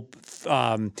whole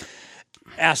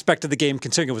aspect of the game,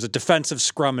 considering it was a defensive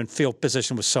scrum and field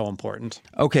position was so important.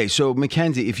 Okay, so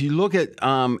Mackenzie, if you look at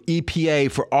EPA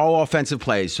for all offensive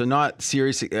plays, so not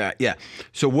serious,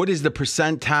 So what is the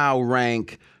percentile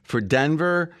rank for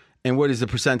Denver, and what is the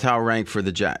percentile rank for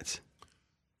the Jets?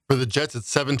 For the Jets, it's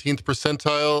 17th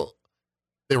percentile.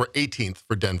 They were 18th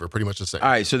for Denver, pretty much the same. All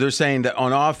right, so they're saying that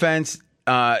on offense,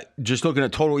 just looking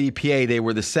at total EPA, they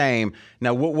were the same.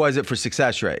 Now, what was it for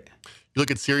success rate? You look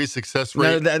at series success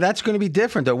rate. No, that's going to be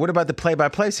different, though. What about the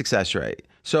play-by-play success rate?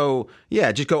 So,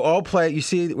 yeah, just go all play. You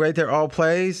see right there, all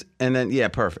plays, and then,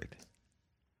 perfect.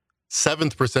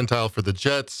 7th percentile for the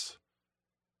Jets.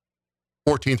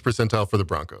 14th percentile for the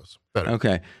Broncos. Better.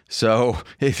 Okay, so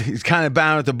it's kind of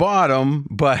bound at the bottom,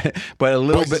 but a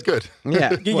little bit good.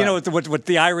 Yeah, you know what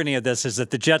the irony of this is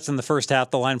that the Jets in the first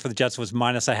half, the line for the Jets was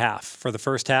 -0.5 for the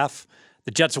first half. The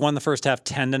Jets won the first half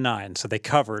 10-9, so they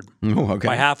covered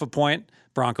by half a point.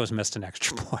 Broncos missed an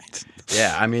extra point.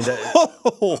 Yeah, I mean,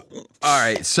 all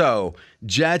right. So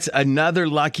Jets, another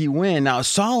lucky win. Now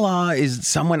Salah is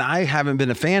someone I haven't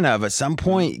been a fan of. At some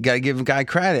point, you got to give a guy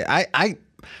credit. I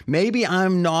maybe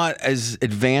I'm not as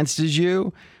advanced as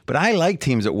you, but I like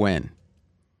teams that win.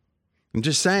 I'm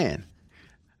just saying.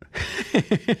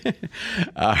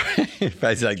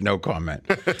 That's like no comment.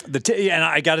 And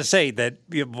I got to say that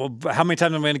how many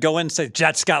times am I going to go in and say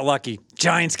Jets got lucky,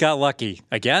 Giants got lucky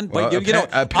again? But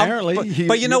apparently,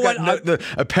 but you know what?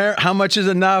 How much is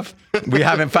enough? We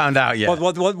haven't found out yet.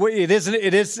 Well, it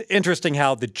is interesting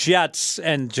how the Jets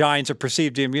and Giants are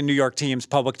perceived to be New York teams,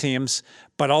 public teams,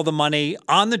 but all the money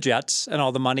on the Jets and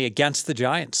all the money against the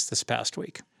Giants this past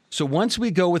week. So once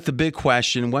we go with the big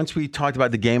question, once we talked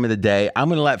about the game of the day, I'm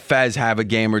going to let Fez have a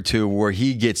game or two where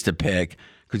he gets to pick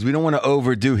because we don't want to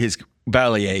overdo his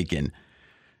belly aching.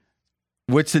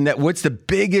 What's the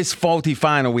biggest faulty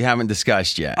final we haven't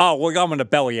discussed yet? Oh, well, I'm going to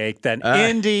bellyache then.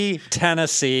 Indy,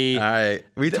 Tennessee. All right.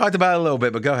 We talked about it a little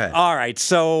bit, but go ahead. All right.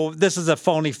 So this is a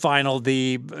phony final.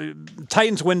 The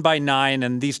Titans win by 9,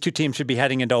 and these two teams should be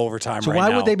heading into overtime right now. So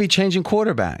why would they be changing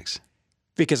quarterbacks?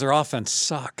 Because their offense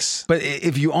sucks. But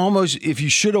if you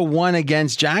should have won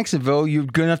against Jacksonville, you're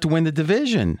good enough to win the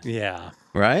division. Yeah.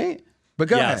 Right? But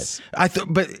go ahead.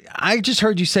 But I just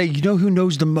heard you say, you know who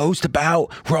knows the most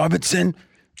about Robinson?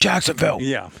 Jacksonville.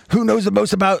 Yeah. Who knows the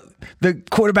most about the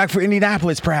quarterback for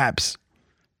Indianapolis, perhaps?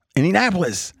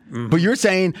 Indianapolis. Mm-hmm. But you're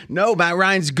saying, no, Matt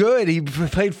Ryan's good. He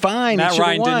played fine. Matt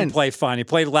Ryan didn't play fine. He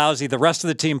played lousy. The rest of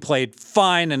the team played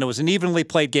fine, and it was an evenly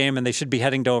played game, and they should be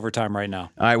heading to overtime right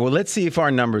now. All right, well, let's see if our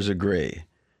numbers agree.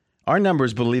 Our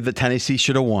numbers believe that Tennessee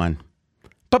should have won,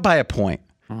 but by a point.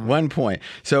 1 point.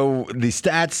 So the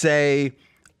stats say,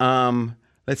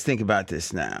 let's think about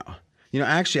this now.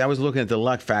 Actually, I was looking at the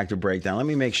luck factor breakdown. Let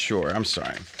me make sure. I'm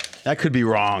sorry. That could be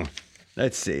wrong.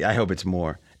 Let's see. I hope it's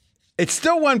more. It's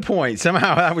still 1 point.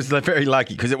 Somehow I was very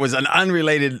lucky because it was an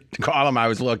unrelated column I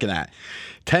was looking at.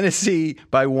 Tennessee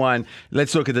by 1.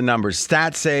 Let's look at the numbers.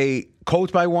 Stats say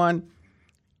Colts by 1.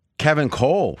 Kevin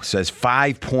Cole says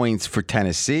 5 points for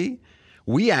Tennessee.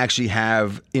 We actually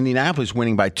have Indianapolis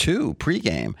winning by 2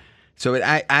 pregame. So it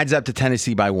adds up to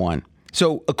Tennessee by 1.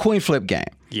 So a coin flip game.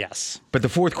 Yes. But the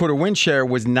fourth quarter win share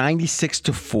was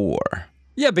 96-4.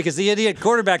 Yeah, because the idiot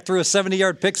quarterback threw a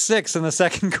 70-yard pick six in the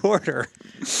second quarter.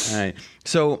 All right.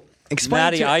 So explain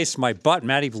Matty iced my butt.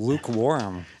 Matty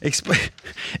lukewarm.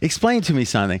 Explain to me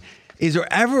something. Is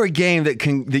there ever a game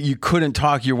that you couldn't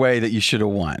talk your way that you should have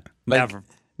won?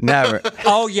 Never.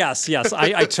 Oh, yes.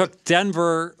 I took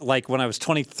Denver when I was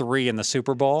 23 in the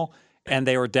Super Bowl, and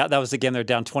they were down. That was the game. They're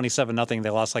down 27-0. They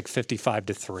lost like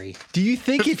 55-3. Do you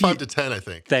think 55-10, I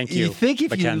think. Thank you. You think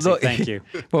if Mackenzie, you look, thank you.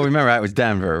 Well, remember that was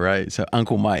Denver, right? So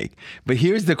Uncle Mike. But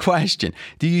here's the question: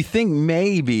 do you think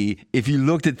maybe if you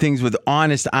looked at things with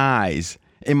honest eyes,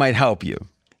 it might help you?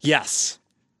 Yes.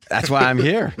 That's why I'm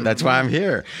here. That's why I'm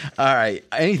here. All right.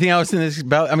 Anything else in this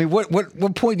about? I mean, what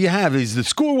point do you have? Is the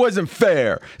score wasn't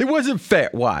fair? It wasn't fair.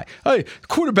 Why? Hey,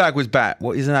 quarterback was bad.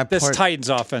 Well, isn't that this part? Titans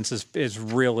offense is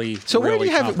really So really where do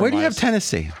you have? Where do you have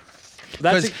Tennessee?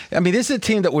 Because I mean, this is a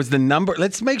team that was the number.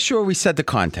 Let's make sure we set the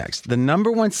context. The number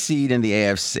 1 seed in the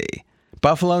AFC.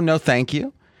 Buffalo, no, thank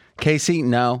you. KC,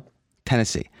 no.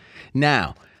 Tennessee.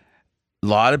 Now. A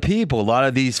lot of people, a lot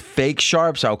of these fake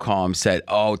sharps, I'll call them, said,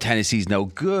 oh, Tennessee's no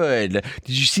good. Did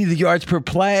you see the yards per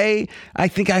play? I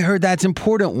think I heard that's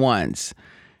important once.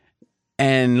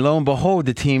 And lo and behold,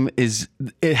 the team is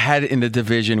ahead in the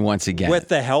division once again. With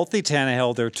the healthy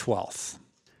Tannehill, they're 12th.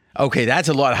 Okay, that's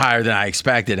a lot higher than I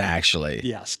expected, actually.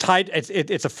 Yes, tied. It's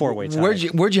a 4-way tie.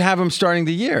 Where'd you have them starting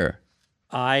the year?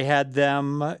 I had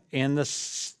them in the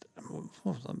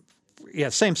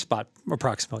same spot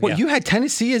approximately. Well, you had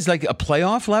Tennessee as like a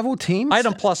playoff level team? I had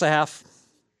them plus a half.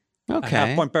 Okay. A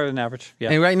half point better than average.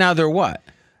 Yeah. And right now they're what?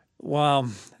 Well,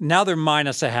 now they're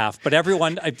minus a half, but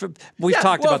everyone we've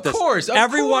talked about this. Of course,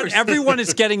 everyone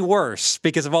is getting worse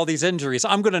because of all these injuries.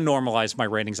 I'm going to normalize my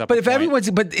ratings up. But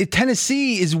if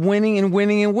Tennessee is winning and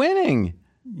winning and winning.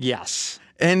 Yes.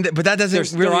 But that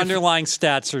doesn't really. Their underlying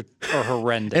stats are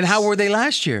horrendous. And how were they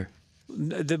last year?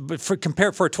 For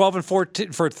 12 and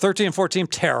 14, for 13 and 14,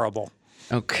 terrible.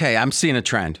 Okay, I'm seeing a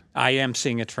trend. I am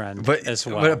seeing a trend as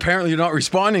well. But apparently you're not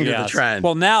responding to the trend.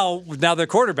 Well, now their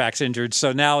quarterback's injured,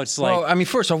 so now it's like. Well, I mean,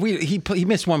 first off, he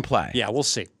missed one play. Yeah, we'll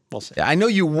see. We'll see. I know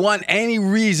you want any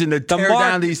reason to tear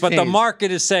down these teams. But the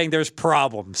market is saying there's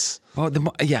problems. Well,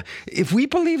 if we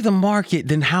believe the market,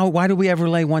 then why do we ever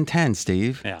lay 110,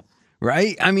 Steve? Yeah.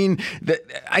 Right? I mean,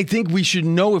 I think we should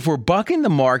know if we're bucking the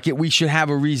market, we should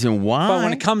have a reason why. But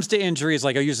when it comes to injuries,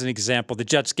 like I'll use an example. The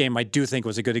Jets game, I do think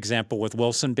was a good example with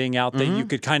Wilson being out. That you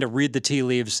could kind of read the tea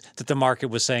leaves that the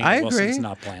market was saying that Wilson's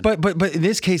not playing. But in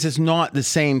this case, it's not the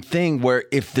same thing where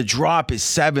if the drop is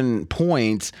 7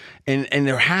 points and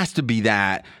there has to be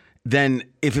that, then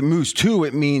if it moves 2,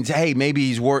 it means, hey, maybe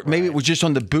he's worked. Maybe it was just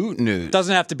on the boot news. It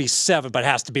doesn't have to be 7, but it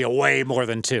has to be a way more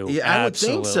than 2. Yeah, I would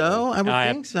think so.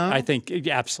 I think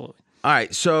absolutely. All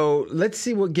right, so let's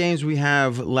see what games we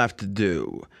have left to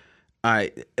do. All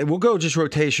right, we'll go just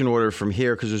rotation order from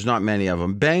here because there's not many of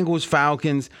them. Bengals,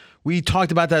 Falcons. We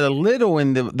talked about that a little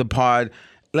in the pod.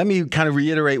 Let me kind of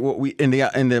reiterate what we in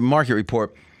the market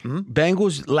report. Mm-hmm.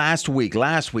 Bengals last week,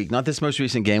 not this most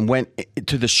recent game, went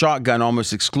to the shotgun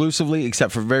almost exclusively,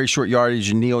 except for very short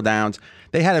yardage and kneel downs.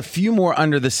 They had a few more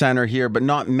under the center here, but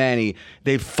not many.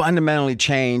 They've fundamentally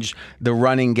changed. The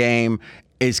running game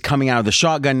is coming out of the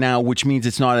shotgun now, which means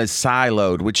it's not as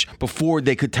siloed, which before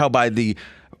they could tell by the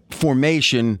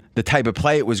formation the type of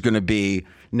play it was going to be.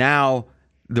 Now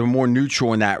they're more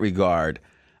neutral in that regard.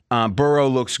 Burrow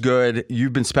looks good.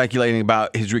 You've been speculating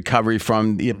about his recovery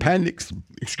from the appendix,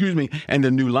 and the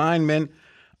new lineman.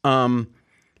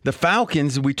 The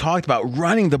Falcons, we talked about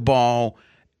running the ball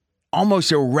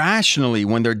almost irrationally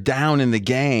when they're down in the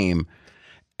game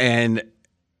and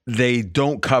they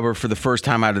don't cover for the first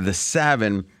time out of the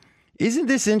 7. Isn't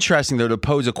this interesting, though, to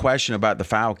pose a question about the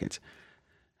Falcons?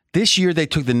 This year, they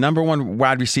took the number 1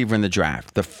 wide receiver in the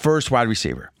draft, the first wide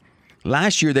receiver.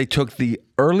 Last year, they took the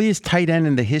earliest tight end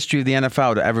in the history of the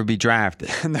NFL to ever be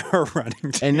drafted. And they're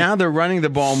running. And now they're running the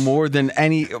ball more than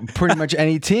pretty much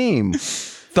any team.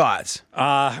 Thoughts?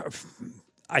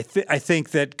 I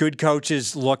think that good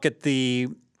coaches look at the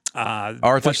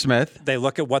Arthur Smith. They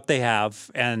look at what they have,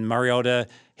 and Mariota,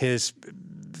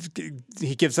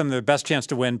 he gives them the best chance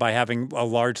to win by having a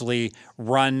largely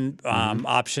run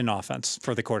option offense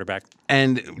for the quarterback.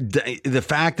 And the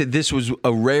fact that this was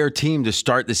a rare team to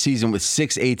start the season with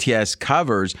 6 ATS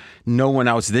covers, no one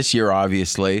else this year,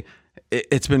 obviously.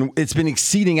 It's been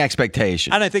exceeding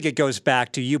expectations. And I think it goes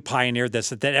back to you pioneered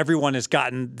this, that everyone has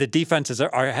gotten, the defenses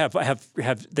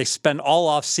have they spend all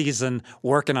off season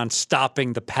working on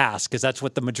stopping the pass because that's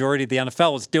what the majority of the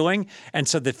NFL is doing. And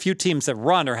so the few teams that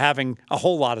run are having a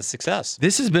whole lot of success.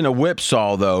 This has been a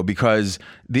whipsaw though, because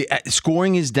the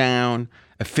scoring is down,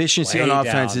 efficiency on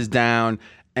offense is down.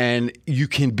 And you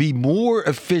can be more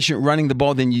efficient running the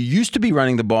ball than you used to be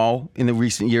running the ball in the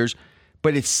recent years.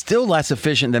 But it's still less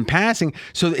efficient than passing.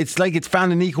 So it's like it's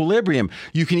found an equilibrium.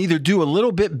 You can either do a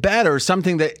little bit better,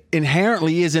 something that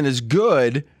inherently isn't as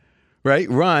good, right,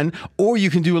 run, or you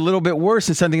can do a little bit worse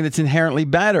and something that's inherently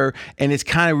better, and it's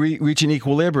kind of reaching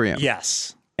equilibrium.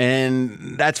 Yes.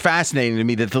 And that's fascinating to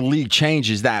me that the league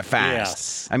changes that fast.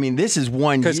 Yes. I mean, this is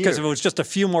 1 year. Because if it was just a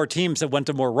few more teams that went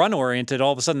to more run-oriented,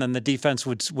 all of a sudden then the defense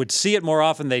would see it more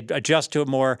often, they'd adjust to it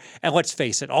more. And let's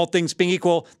face it, all things being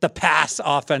equal, the pass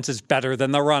offense is better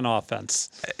than the run offense.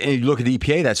 And you look at the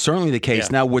EPA, that's certainly the case.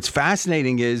 Yeah. Now, what's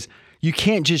fascinating is you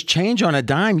can't just change on a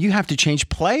dime. You have to change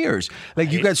players.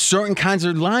 Like, you got certain kinds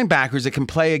of linebackers that can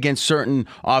play against certain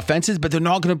offenses, but they're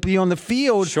not going to be on the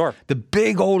field. Sure. The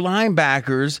big old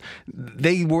linebackers,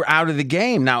 they were out of the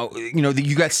game. Now,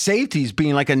 you got safeties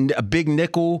being like a big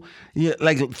nickel,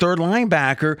 like third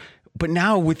linebacker. But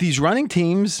now with these running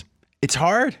teams, it's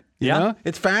hard. You know?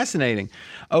 It's fascinating.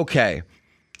 Okay,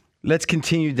 let's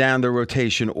continue down the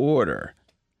rotation order.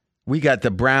 We got the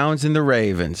Browns and the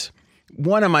Ravens.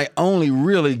 One of my only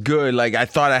really good, I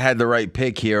thought I had the right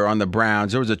pick here on the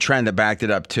Browns. There was a trend that backed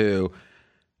it up too.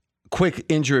 Quick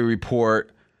injury report.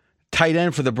 Tight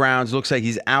end for the Browns looks like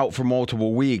he's out for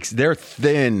multiple weeks. They're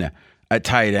thin at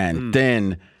tight end.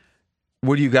 Thin.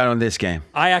 What do you got on this game?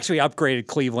 I actually upgraded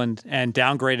Cleveland and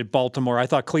downgraded Baltimore. I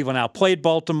thought Cleveland outplayed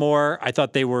Baltimore. I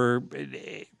thought they were...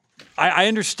 I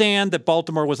understand that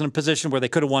Baltimore was in a position where they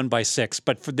could have won by 6,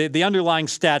 but for the underlying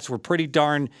stats were pretty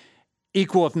darn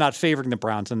equal, if not favoring the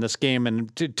Browns in this game.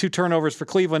 And 2 turnovers for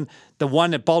Cleveland, the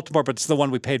one at Baltimore, but it's the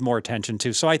one we paid more attention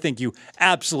to. So I think you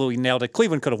absolutely nailed it.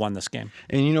 Cleveland could have won this game.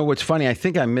 And you know what's funny? I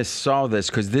think I missaw this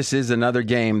because this is another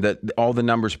game that all the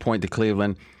numbers point to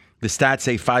Cleveland. The stats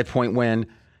say 5-point win.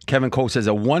 Kevin Cole says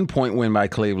a 1-point win by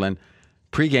Cleveland.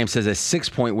 Pregame says a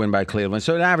 6-point win by Cleveland.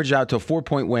 So it averaged out to a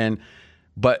 4-point win.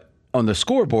 But on the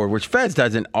scoreboard, which Feds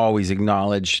doesn't always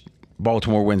acknowledge,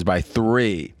 Baltimore wins by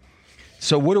 3.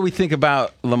 So what do we think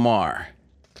about Lamar?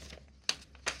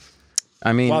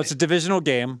 I mean, well, it's a divisional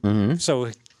game, so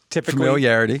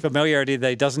typically familiarity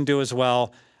they doesn't do as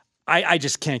well. I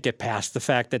just can't get past the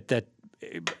fact that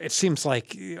it seems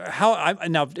like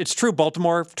now it's true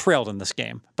Baltimore trailed in this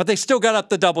game, but they still got up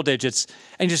the double digits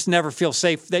and you just never feel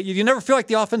safe. That you never feel like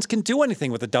the offense can do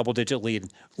anything with a double-digit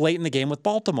lead late in the game with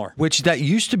Baltimore. Which that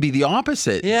used to be the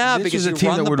opopposite. Yeah, this because was a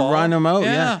team that would run them out.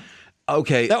 Yeah.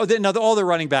 Okay. Now, all the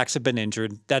running backs have been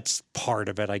injured. That's part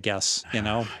of it, I guess. I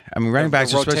mean, running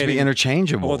backs are supposed to be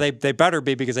interchangeable. Well, they better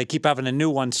be because they keep having a new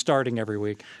one starting every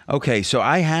week. Okay, so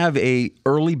I have a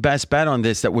early best bet on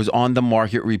this that was on the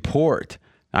market report.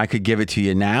 I could give it to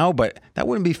you now, but that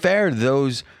wouldn't be fair to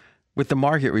those with the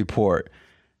market report.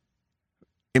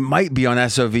 It might be on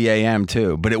SOVAM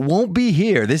too, but it won't be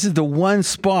here. This is the one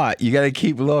spot you got to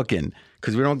keep looking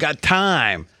because we don't got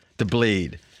time to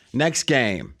bleed. Next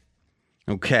game.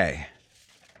 Okay.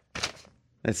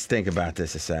 Let's think about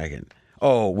this a second.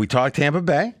 Oh, we talked Tampa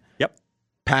Bay. Yep.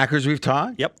 Packers we've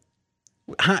talked. Yep.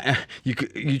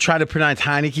 You try to pronounce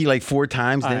Heineke like 4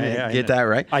 times, didn't get that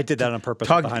right? I did that on purpose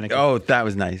with the Heineke. Oh, that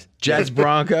was nice. Jets,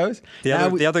 Broncos.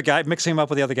 the other guy, mixing him up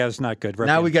with the other guy was not good. Right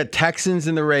now we got Texans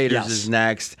and the Raiders is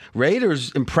next.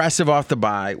 Raiders, impressive off the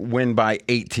bye, win by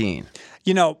 18.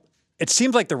 It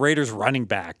seems like the Raiders running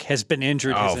back has been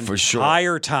injured his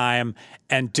entire time,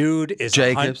 and dude is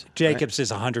Jacobs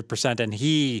is 100%, and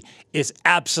he is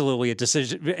absolutely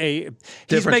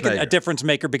he's making a difference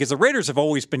maker because the Raiders have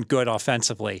always been good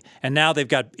offensively, and now they've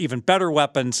got even better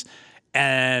weapons.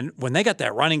 And when they got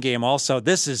that running game, also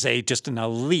this is just an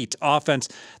elite offense.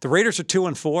 The Raiders are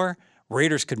 2-4.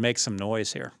 Raiders could make some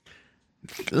noise here.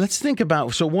 Let's think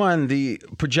about the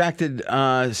projected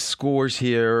scores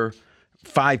here.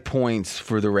 5 points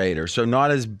for the Raiders, so not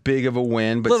as big of a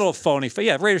win, but little phony.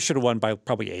 Yeah, Raiders should have won by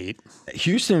probably 8.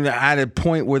 Houston had a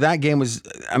point where that game was.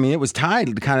 I mean, it was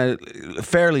tied, kind of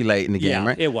fairly late in the game,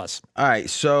 right? It was. All right,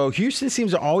 so Houston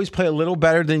seems to always play a little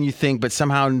better than you think, but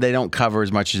somehow they don't cover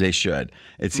as much as they should.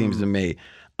 It seems to me.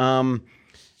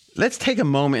 Let's take a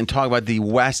moment and talk about the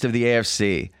West of the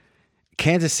AFC.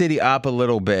 Kansas City up a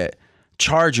little bit,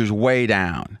 Chargers way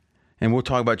down, and we'll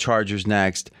talk about Chargers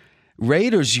next.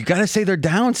 Raiders, you got to say they're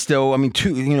down still. I mean,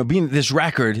 being this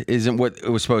record isn't what it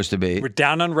was supposed to be. We're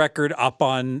down on record, up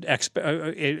on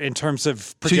in terms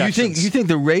of projections. So you think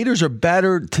the Raiders are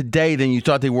better today than you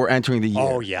thought they were entering the year?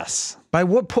 Oh yes. By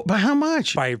what? By how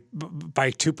much? By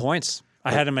 2 points.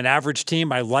 I had them an average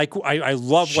team. I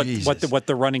love what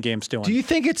the running game's doing. Do you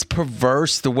think it's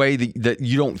perverse the way that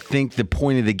you don't think the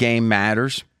point of the game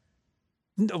matters?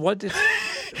 What?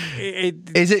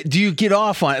 Is it? Do you get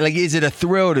off on it? Like, is it a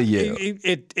thrill to you?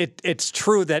 It's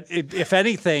true that if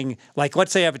anything, like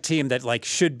let's say I have a team that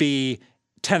should be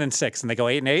 10-6 and they go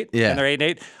 8-8, Yeah. and they're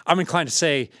 8-8, I'm inclined to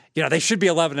say, they should be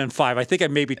 11-5. I think I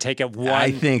maybe take it one.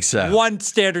 I think so. One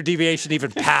standard deviation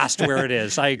even past where it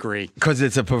is. I agree. Because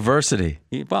it's a perversity.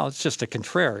 Well, it's just a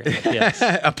contrarian. Yes.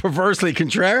 A perversely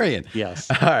contrarian. Yes.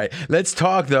 All right. Let's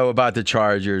talk, though, about the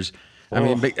Chargers. I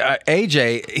mean,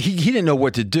 AJ, he didn't know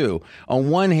what to do. On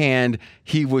one hand,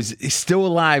 he's still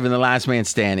alive in the last man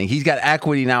standing. He's got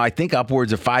equity now, I think,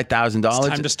 upwards of $5,000. It's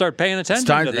time to start paying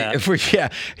attention to that. Yeah,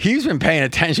 he's been paying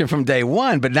attention from day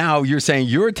one, but now you're saying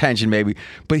your attention maybe.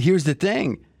 But here's the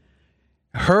thing.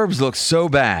 Herbs looks so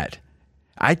bad.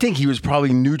 I think he was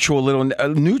probably neutral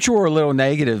or a little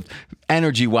negative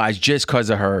energy-wise just because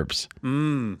of Herbs.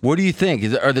 What do you think?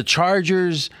 Are the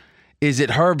Chargers... Is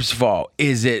it Herb's fault?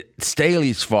 Is it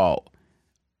Staley's fault?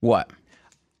 What?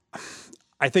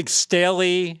 I think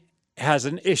Staley has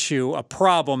an issue, a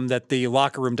problem that the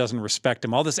locker room doesn't respect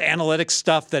him. All this analytics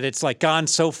stuff that it's like gone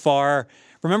so far.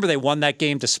 Remember they won that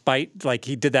game despite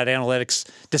he did that analytics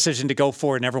decision to go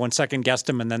for it and everyone second guessed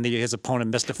him and then his opponent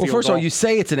missed a field goal. Well, first of all, you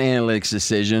say it's an analytics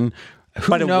decision.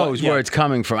 Who knows where it's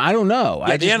coming from? I don't know.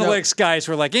 Yeah, the analytics guys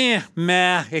were like,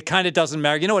 meh, it kind of doesn't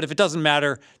matter. You know what? If it doesn't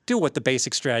matter, do what the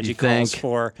basic strategy calls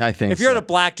for. I think if you're at a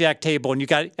blackjack table and you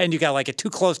got like a too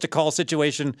close to call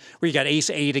situation where you got ace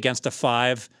 8 against a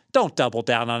 5, don't double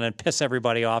down on it and piss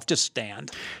everybody off. Just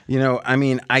stand.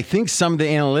 I think some of the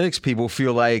analytics people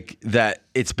feel like that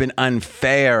it's been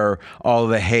unfair, all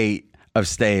the hate of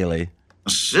Staley.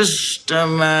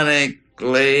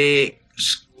 Systematically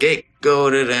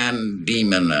scapegoated and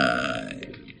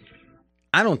demonized.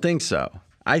 I don't think so.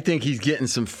 I think he's getting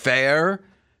some fair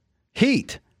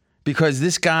heat because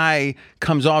this guy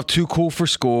comes off too cool for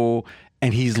school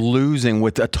and he's losing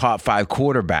with a top 5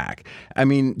 quarterback. I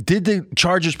mean, did the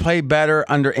Chargers play better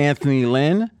under Anthony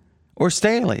Lynn or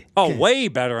Staley? Oh, way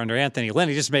better under Anthony Lynn.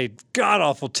 He just made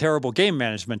god-awful, terrible game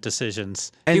management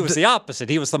decisions. And he was the opposite.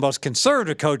 He was the most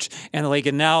conservative coach in the league,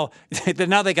 and now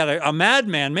they got a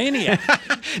madman maniac.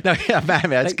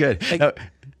 Madman, that's good.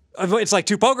 It's like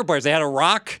 2 poker players. They had a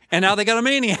rock, and now they got a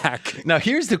maniac. Now,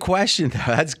 here's the question, though.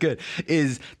 That's good.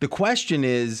 The question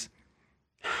is,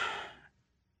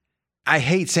 I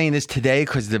hate saying this today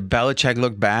because the Belichick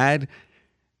looked bad,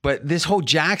 but this whole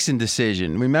Jackson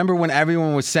decision, remember when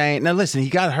everyone was saying, now listen, he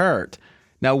got hurt.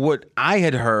 Now, what I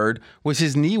had heard was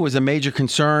his knee was a major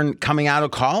concern coming out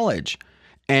of college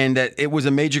and that it was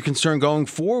a major concern going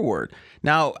forward.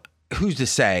 Now, who's to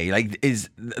say?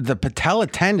 Is the patella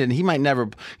tendon, he might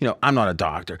never, I'm not a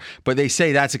doctor, but they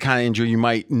say that's the kind of injury you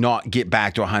might not get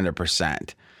back to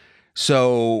 100%.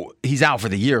 So he's out for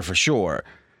the year for sure.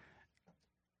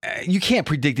 You can't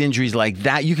predict injuries like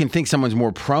that. You can think someone's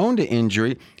more prone to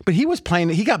injury, but he was playing.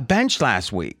 He got benched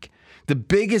last week. The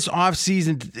biggest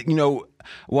offseason,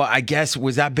 I guess,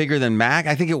 was that bigger than Mac?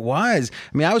 I think it was.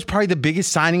 I mean, I was probably the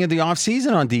biggest signing of the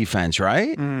offseason on defense,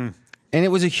 right? And it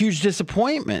was a huge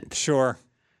disappointment. Sure.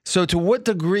 So to what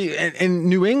degree, and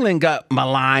New England got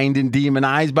maligned and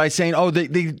demonized by saying,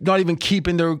 they're not even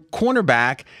keeping their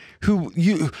cornerback. Who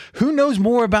knows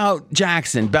more about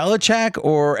Jackson, Belichick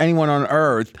or anyone on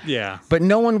earth? Yeah. But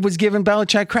no one was giving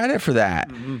Belichick credit for that.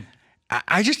 Mm-hmm.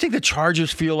 I just think the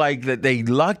Chargers feel like that they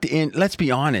lucked in. Let's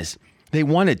be honest. They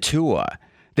wanted Tua.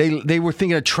 They were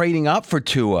thinking of trading up for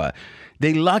Tua.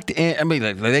 They lucked in. I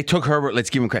mean, they took Herbert. Let's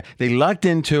give him credit. They lucked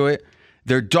into it.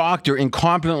 Their doctor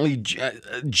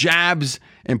incompetently jabs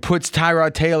and puts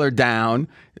Tyrod Taylor down,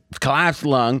 collapsed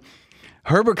lung.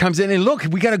 Herbert comes in and look,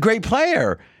 we got a great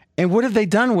player. And what have they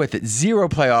done with it? 0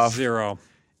 playoff. 0.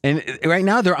 And right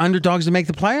now they're underdogs to make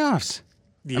the playoffs.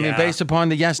 Yeah. I mean, based upon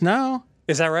the yes/no.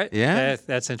 Is that right? Yeah.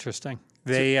 That's interesting.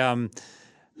 They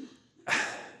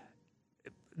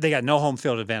got no home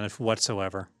field advantage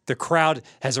whatsoever. The crowd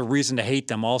has a reason to hate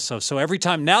them also. So every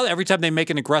time they make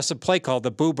an aggressive play call,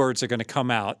 the boo birds are going to come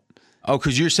out. Oh,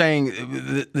 because you're saying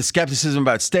the skepticism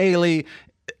about Staley,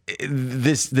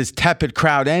 this tepid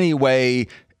crowd anyway,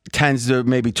 tends to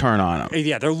maybe turn on them.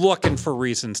 Yeah, they're looking for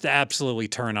reasons to absolutely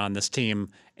turn on this team.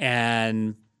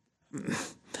 And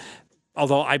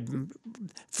although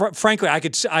frankly, I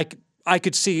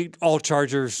could see all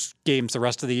Chargers games the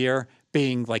rest of the year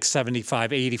being like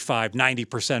 75, 85,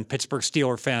 90% Pittsburgh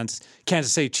Steelers fans,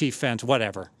 Kansas City Chiefs fans,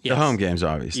 whatever. Yes. The home games,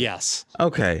 obviously. Yes.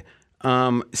 Okay.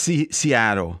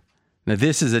 Seattle. Now,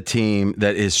 this is a team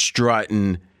that is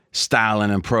strutting,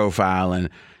 styling, and profiling.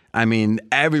 I mean,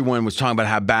 everyone was talking about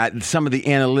how bad, some of the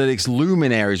analytics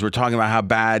luminaries were talking about how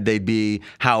bad they'd be,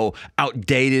 how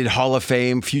outdated Hall of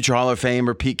Fame, future Hall of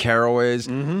Famer Pete Carroll is.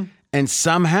 Mm-hmm. And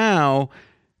somehow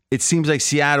it seems like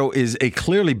Seattle is a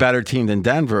clearly better team than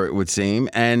Denver, it would seem,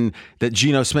 and that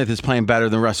Geno Smith is playing better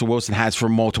than Russell Wilson has for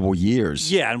multiple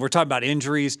years. Yeah, and we're talking about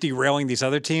injuries derailing these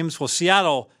other teams. Well,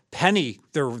 Seattle, Penny,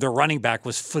 their running back,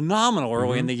 was phenomenal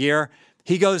early in the year.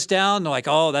 He goes down, they're like,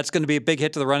 oh, that's going to be a big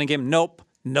hit to the running game. Nope,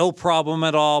 no problem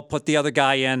at all. Put the other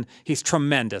guy in. He's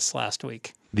tremendous last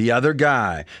week. The other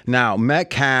guy. Now,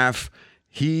 Metcalf,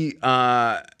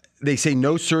 they say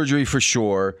no surgery for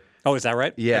sure. Oh, is that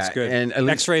right? Yeah. That's good. And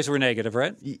X-rays were negative,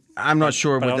 right? I'm not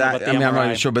sure about that. I'm not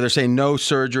even sure, but they're saying no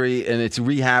surgery and it's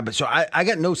rehab. So I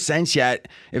got no sense yet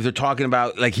if they're talking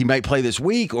about like he might play this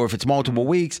week or if it's multiple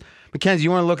weeks. Mackenzie, you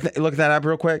want to look that up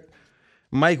real quick?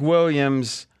 Mike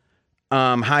Williams,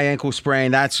 high ankle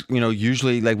sprain. That's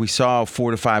usually like we saw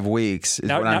 4 to 5 weeks. Is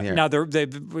what I'm hearing. Now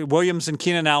Williams and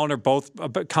Keenan Allen are both a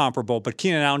bit comparable, but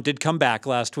Keenan Allen did come back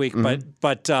last week.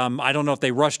 But I don't know if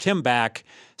they rushed him back.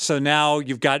 So now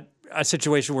you've got a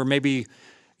situation where maybe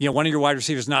one of your wide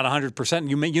receivers is not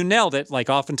 100%. You nailed it. Like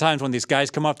oftentimes when these guys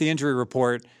come off the injury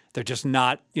report, they're just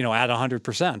not at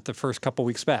 100% the first couple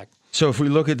weeks back. So if we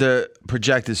look at the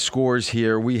projected scores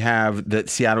here, we have that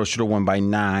Seattle should have won by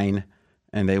 9,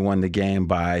 and they won the game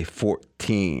by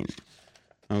 14.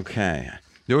 Okay.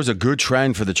 There was a good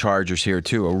trend for the Chargers here,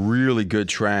 too, a really good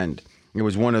trend. It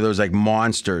was one of those like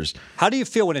monsters. How do you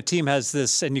feel when a team has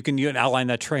this, and you can outline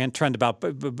that trend about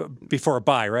before a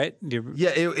bye, right? Yeah,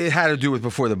 it had to do with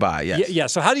before the bye, yes. Yeah.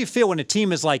 So how do you feel when a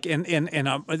team is like in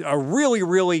a really,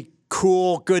 really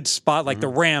cool, good spot like the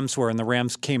Rams were, and the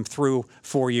Rams came through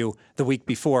for you the week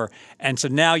before. And so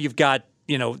now you've got,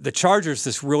 the Chargers,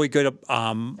 this really good a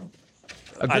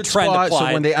good trend spot, applied.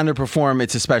 so when they underperform,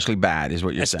 it's especially bad, is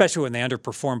what you're saying. Especially when they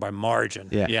underperform by margin.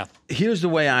 Yeah. Here's the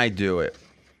way I do it.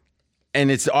 And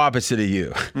it's the opposite of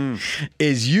you,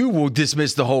 is you will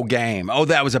dismiss the whole game. Oh,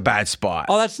 that was a bad spot.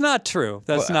 Oh, that's not true.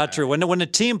 That's not true. When a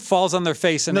team falls on their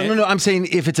face and No. I'm saying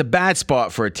if it's a bad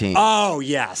spot for a team. Oh,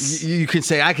 yes. You can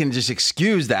say, I can just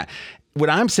excuse that. What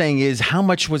I'm saying is, how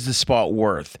much was the spot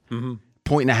worth?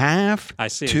 1.5? I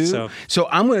see. 2? So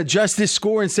I'm going to adjust this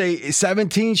score and say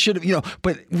 17 should have,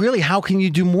 but really, how can you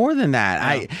do more than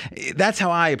that? No. That's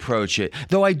how I approach it.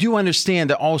 Though I do understand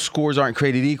that all scores aren't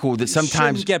created equal, that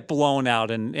sometimes shouldn't get blown out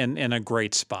in a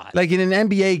great spot. Like in an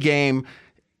NBA game,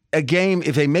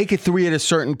 if they make it 3 at a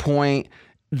certain point,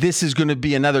 this is going to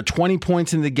be another 20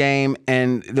 points in the game,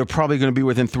 and they're probably going to be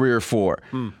within 3 or 4.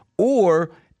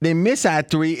 Or they miss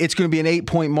at 3, it's going to be an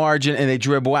 8-point margin, and they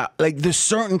dribble out. Like there's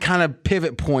certain kind of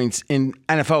pivot points in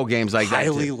NFL games like that.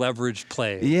 Highly leveraged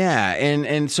plays. Yeah,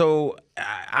 and so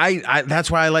I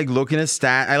that's why I like looking at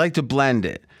stat. I like to blend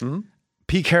it.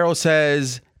 Pete Carroll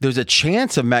says there's a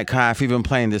chance of Metcalf even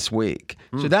playing this week,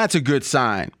 so that's a good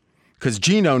sign because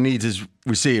Geno needs his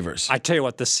receivers. I tell you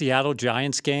what, the Seattle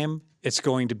Giants game. It's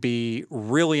going to be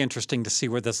really interesting to see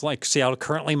where this Seattle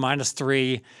currently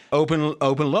 -3. Open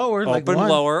lower. Open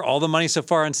lower. All the money so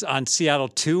far on Seattle.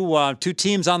 Two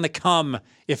teams on the come,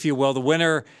 if you will. The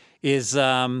winner is,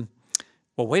 well,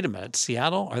 wait a minute.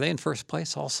 Seattle, are they in first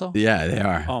place also? Yeah, they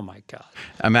are. Oh, my God.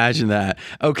 Imagine that.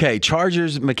 Okay,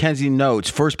 Chargers, Mackenzie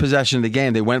notes, first possession of the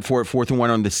game, they went for it 4th and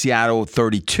 1 on the Seattle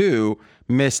 32,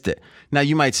 missed it. Now,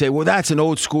 you might say, well, that's an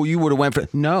old school. You would have went for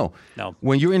it. No.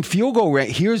 When you're in field goal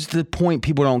range, here's the point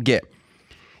people don't get.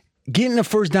 Getting a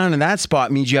first down in that spot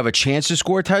means you have a chance to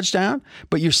score a touchdown,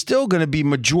 but you're still going to be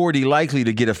majority likely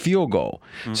to get a field goal.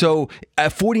 So a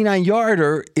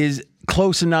 49-yarder is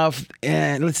close enough.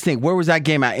 And let's think, where was that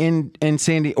game at? In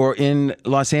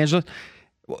Los Angeles?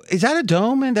 Is that a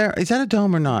dome in there? Is that a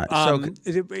dome or not?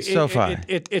 SoFi.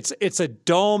 It's a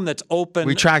dome that's open.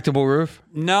 Retractable roof?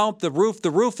 No, the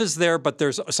roof is there, but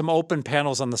there's some open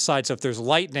panels on the side. So if there's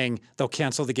lightning, they'll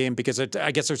cancel the game because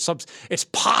I guess it's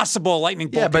possible a lightning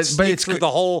bolt could sneak through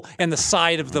the hole in the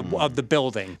side of the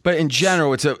building. But in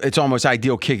general, it's almost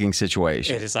ideal kicking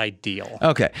situation. It is ideal.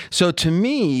 Okay, so to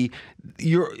me,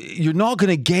 you're not going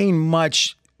to gain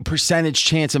much percentage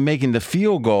chance of making the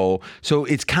field goal. So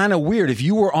it's kind of weird. If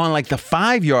you were on like the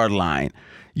 5-yard line,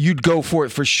 you'd go for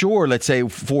it for sure. Let's say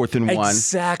 4th and 1.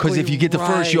 Exactly. Because if you get the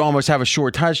first, you almost have a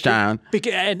short touchdown.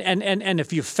 And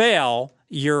if you fail,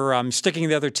 you're sticking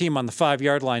the other team on the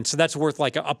 5-yard line. So that's worth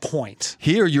like a point.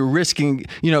 Here, you're risking,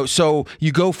 so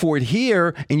you go for it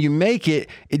here and you make it.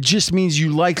 It just means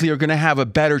you likely are going to have a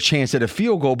better chance at a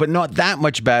field goal, but not that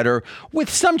much better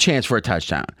with some chance for a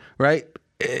touchdown, right?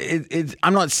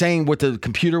 I'm not saying what the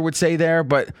computer would say there,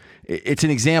 but it's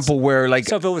an example where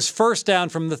So if it was first down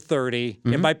from the 30,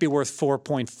 it might be worth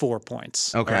 4.4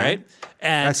 points. Okay. Right?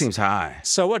 And that seems high.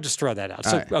 So we'll just throw that out.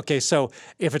 Right. So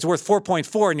if it's worth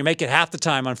 4.4 and you make it half the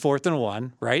time on 4th and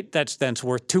 1, right? That's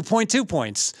worth 2.2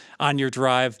 points on your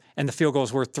drive. and the field goal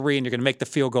is worth 3, and you're going to make the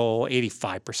field goal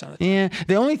 85% of the time. Yeah,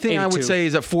 the only thing 82. I would say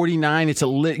is at 49, it's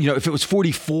if it was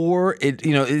 44, it's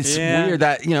weird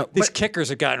that these kickers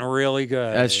have gotten really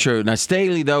good. That's true. Now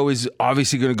Staley though is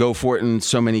obviously going to go for it in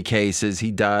so many cases.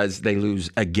 He does. They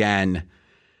lose again.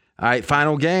 All right,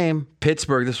 final game.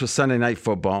 Pittsburgh. This was Sunday Night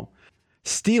Football.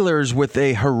 Steelers with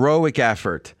a heroic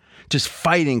effort, just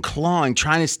fighting, clawing,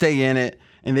 trying to stay in it,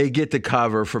 and they get the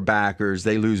cover for backers.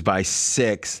 They lose by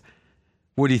 6.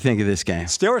 What do you think of this game?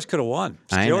 Steelers could have won.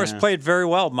 Steelers played very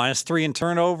well, -3 in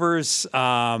turnovers,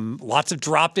 lots of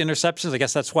dropped interceptions. I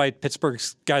guess that's why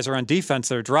Pittsburgh's guys are on defense.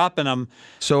 They're dropping them.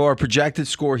 So our projected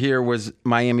score here was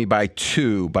Miami by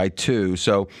 2.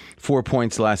 So 4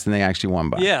 points less than they actually won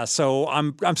by. Yeah, so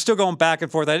I'm still going back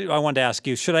and forth. I wanted to ask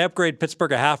you, should I upgrade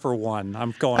Pittsburgh a half or 1?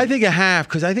 I think a half,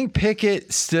 because I think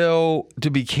Pickett still,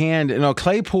 to be candid,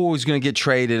 Claypool is going to get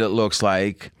traded, it looks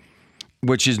like,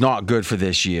 which is not good for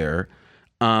this year.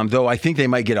 Though I think they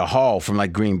might get a haul from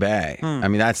like Green Bay. I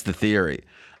mean, that's the theory.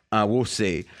 We'll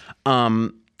see.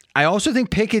 I also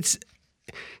think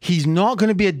he's not going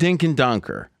to be a dink and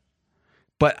dunker,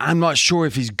 but I'm not sure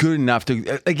if he's good enough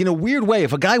to, like in a weird way,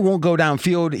 if a guy won't go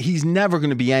downfield, he's never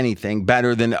going to be anything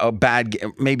better than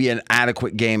maybe an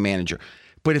adequate game manager.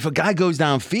 But if a guy goes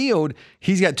downfield,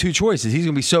 he's got 2 choices. He's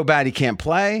going to be so bad he can't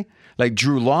play, like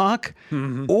Drew Lock,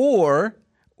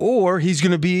 or he's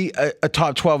going to be a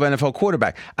top 12 NFL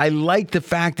quarterback. I like the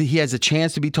fact that he has a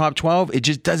chance to be top 12. It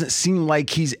just doesn't seem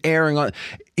like he's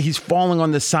falling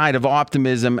on the side of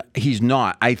optimism. He's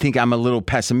not. I think I'm a little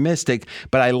pessimistic,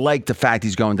 but I like the fact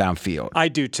he's going downfield. I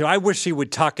do too. I wish he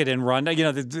would tuck it and run. But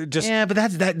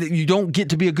that's that. You don't get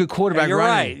to be a good quarterback.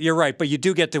 You're right. But you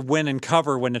do get to win and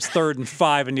cover when it's 3rd and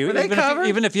 5, and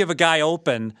even if you have a guy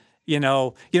open.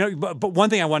 But one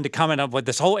thing I wanted to comment on with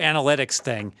this whole analytics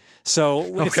thing.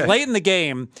 So it's late in the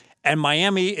game, and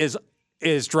Miami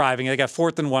is driving. They got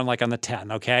 4th and 1, like on the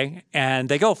 10, okay? And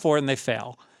they go for it, and they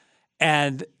fail.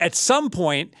 And at some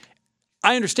point,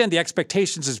 I understand the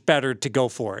expectations is better to go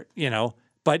for it,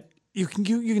 but you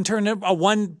can turn a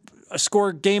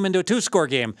 1-score game into a 2-score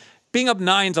game. Being up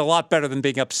 9 is a lot better than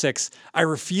being up 6. I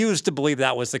refuse to believe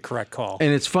that was the correct call.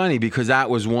 And it's funny because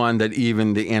that was one that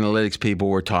even the analytics people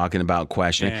were talking about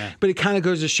questioning. Yeah. But it kind of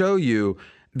goes to show you,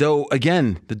 though,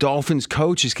 again, the Dolphins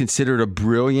coach is considered a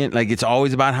brilliant, it's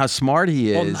always about how smart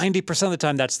he is. Well, 90% of the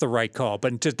time that's the right call,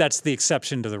 but that's the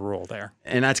exception to the rule there.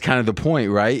 And that's kind of the point,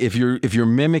 right? If you're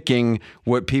mimicking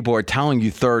what people are telling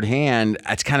you third hand,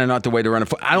 that's kind of not the way to run a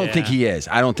foot. I don't think he is.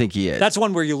 That's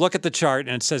one where you look at the chart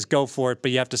and it says go for it,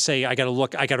 but you have to say, I got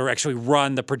to actually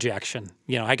run the projection.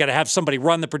 I got to have somebody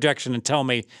run the projection and tell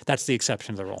me that's the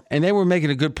exception to the rule. And they were making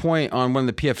a good point on one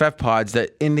of the PFF pods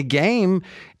that in the game,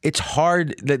 it's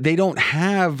hard that they don't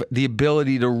have the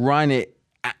ability to run it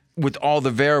with all the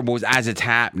variables as it's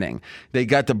happening. They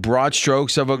got the broad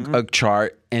strokes of a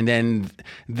chart, and then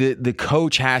the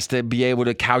coach has to be able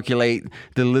to calculate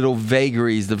the little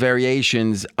vagaries, the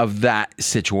variations of that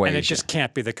situation. And it just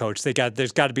can't be the coach.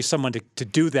 There's got to be someone to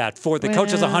do that for. The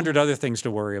coach has 100 other things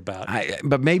to worry about.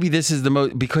 But maybe this is the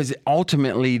most, because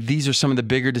ultimately these are some of the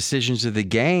bigger decisions of the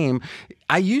game.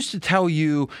 I used to tell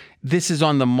you this is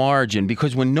on the margin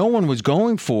because when no one was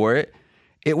going for it,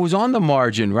 it was on the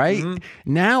margin, right?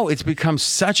 Mm-hmm. Now it's become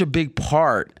such a big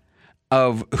part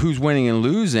of who's winning and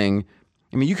losing.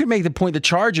 I mean, you could make the point the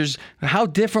Chargers, how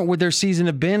different would their season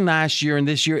have been last year and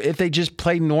this year if they just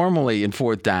played normally in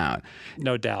 4th down?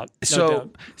 No doubt.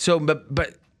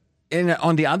 But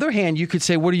on the other hand, you could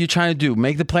say, what are you trying to do?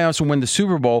 Make the playoffs and win the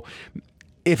Super Bowl.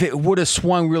 If it would have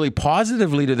swung really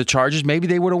positively to the Chargers, maybe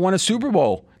they would have won a Super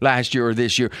Bowl last year or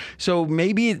this year. So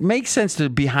maybe it makes sense to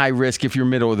be high risk if you're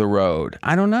middle of the road.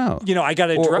 I don't know. I got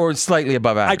to or slightly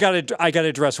above average. I got to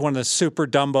address one of the super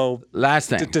Dumbo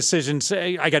decisions.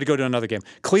 I got to go to another game.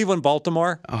 Cleveland,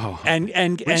 Baltimore. Oh,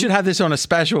 we should have this on a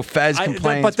special Fez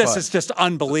complaint. But this is just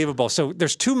unbelievable. So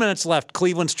there's 2 minutes left.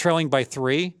 Cleveland's trailing by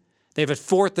 3. They have a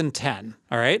 4th and 10.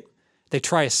 All right. They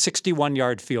try a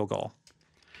 61-yard field goal.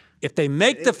 If they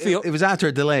make the field... It was after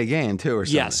a delay game, too, or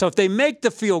something. Yeah, so if they make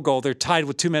the field goal, they're tied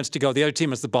with 2 minutes to go. The other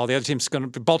team has the ball. The other team's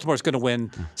Baltimore's going to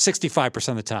win 65%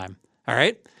 of the time. All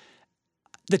right?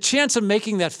 The chance of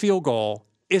making that field goal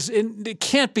it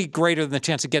can't be greater than the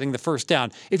chance of getting the first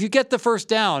down. If you get the first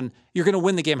down, you're going to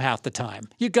win the game half the time.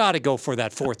 You got to go for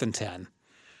that 4th and 10.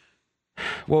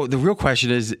 Well, the real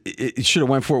question is, it should have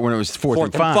went for it when it was 4th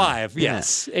and 5.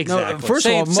 Yes, exactly. No, first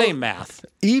of all, same math.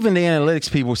 Even the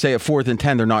analytics people say at 4th and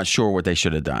 10, they're not sure what they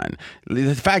should have done.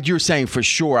 The fact you're saying for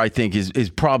sure, I think, is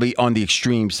probably on the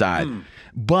extreme side.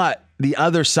 But the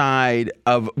other side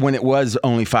of when it was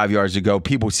only 5 yards ago,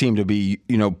 people seem to be,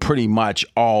 pretty much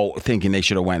all thinking they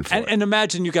should have went for it. And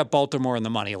imagine you got Baltimore in the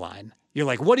money line. You're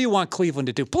like, what do you want Cleveland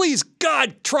to do? Please,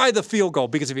 God, try the field goal,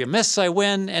 because if you miss, I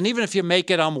win. And even if you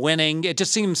make it, I'm winning. It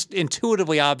just seems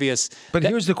intuitively obvious. But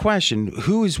here's the question.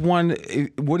 Who is one?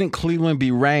 Wouldn't Cleveland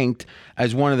be ranked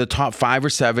as one of the top 5 or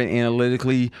 7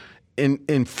 analytically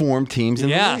informed teams in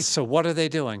the league? Yeah, so what are they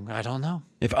doing? I don't know.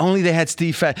 If only they had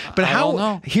Steve Fezzik. But I don't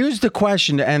know. Here's the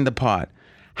question to end the pod.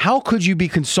 How could you be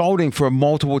consulting for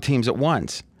multiple teams at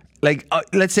once? Like,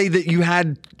 let's say that you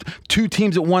had 2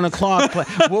 teams at 1 o'clock.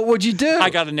 What would you do? I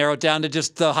got to narrow it down to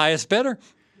just the highest bidder.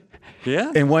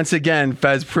 Yeah. And once again,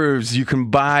 Fez proves you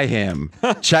can buy him.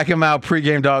 Check him out,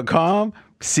 pregame.com.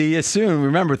 See you soon.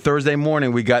 Remember, Thursday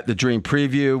morning, we got the Dream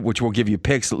Preview, which will give you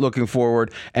picks looking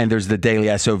forward. And there's the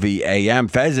Daily SOV AM.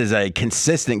 Fez is a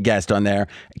consistent guest on there,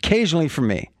 occasionally for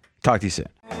me. Talk to you soon.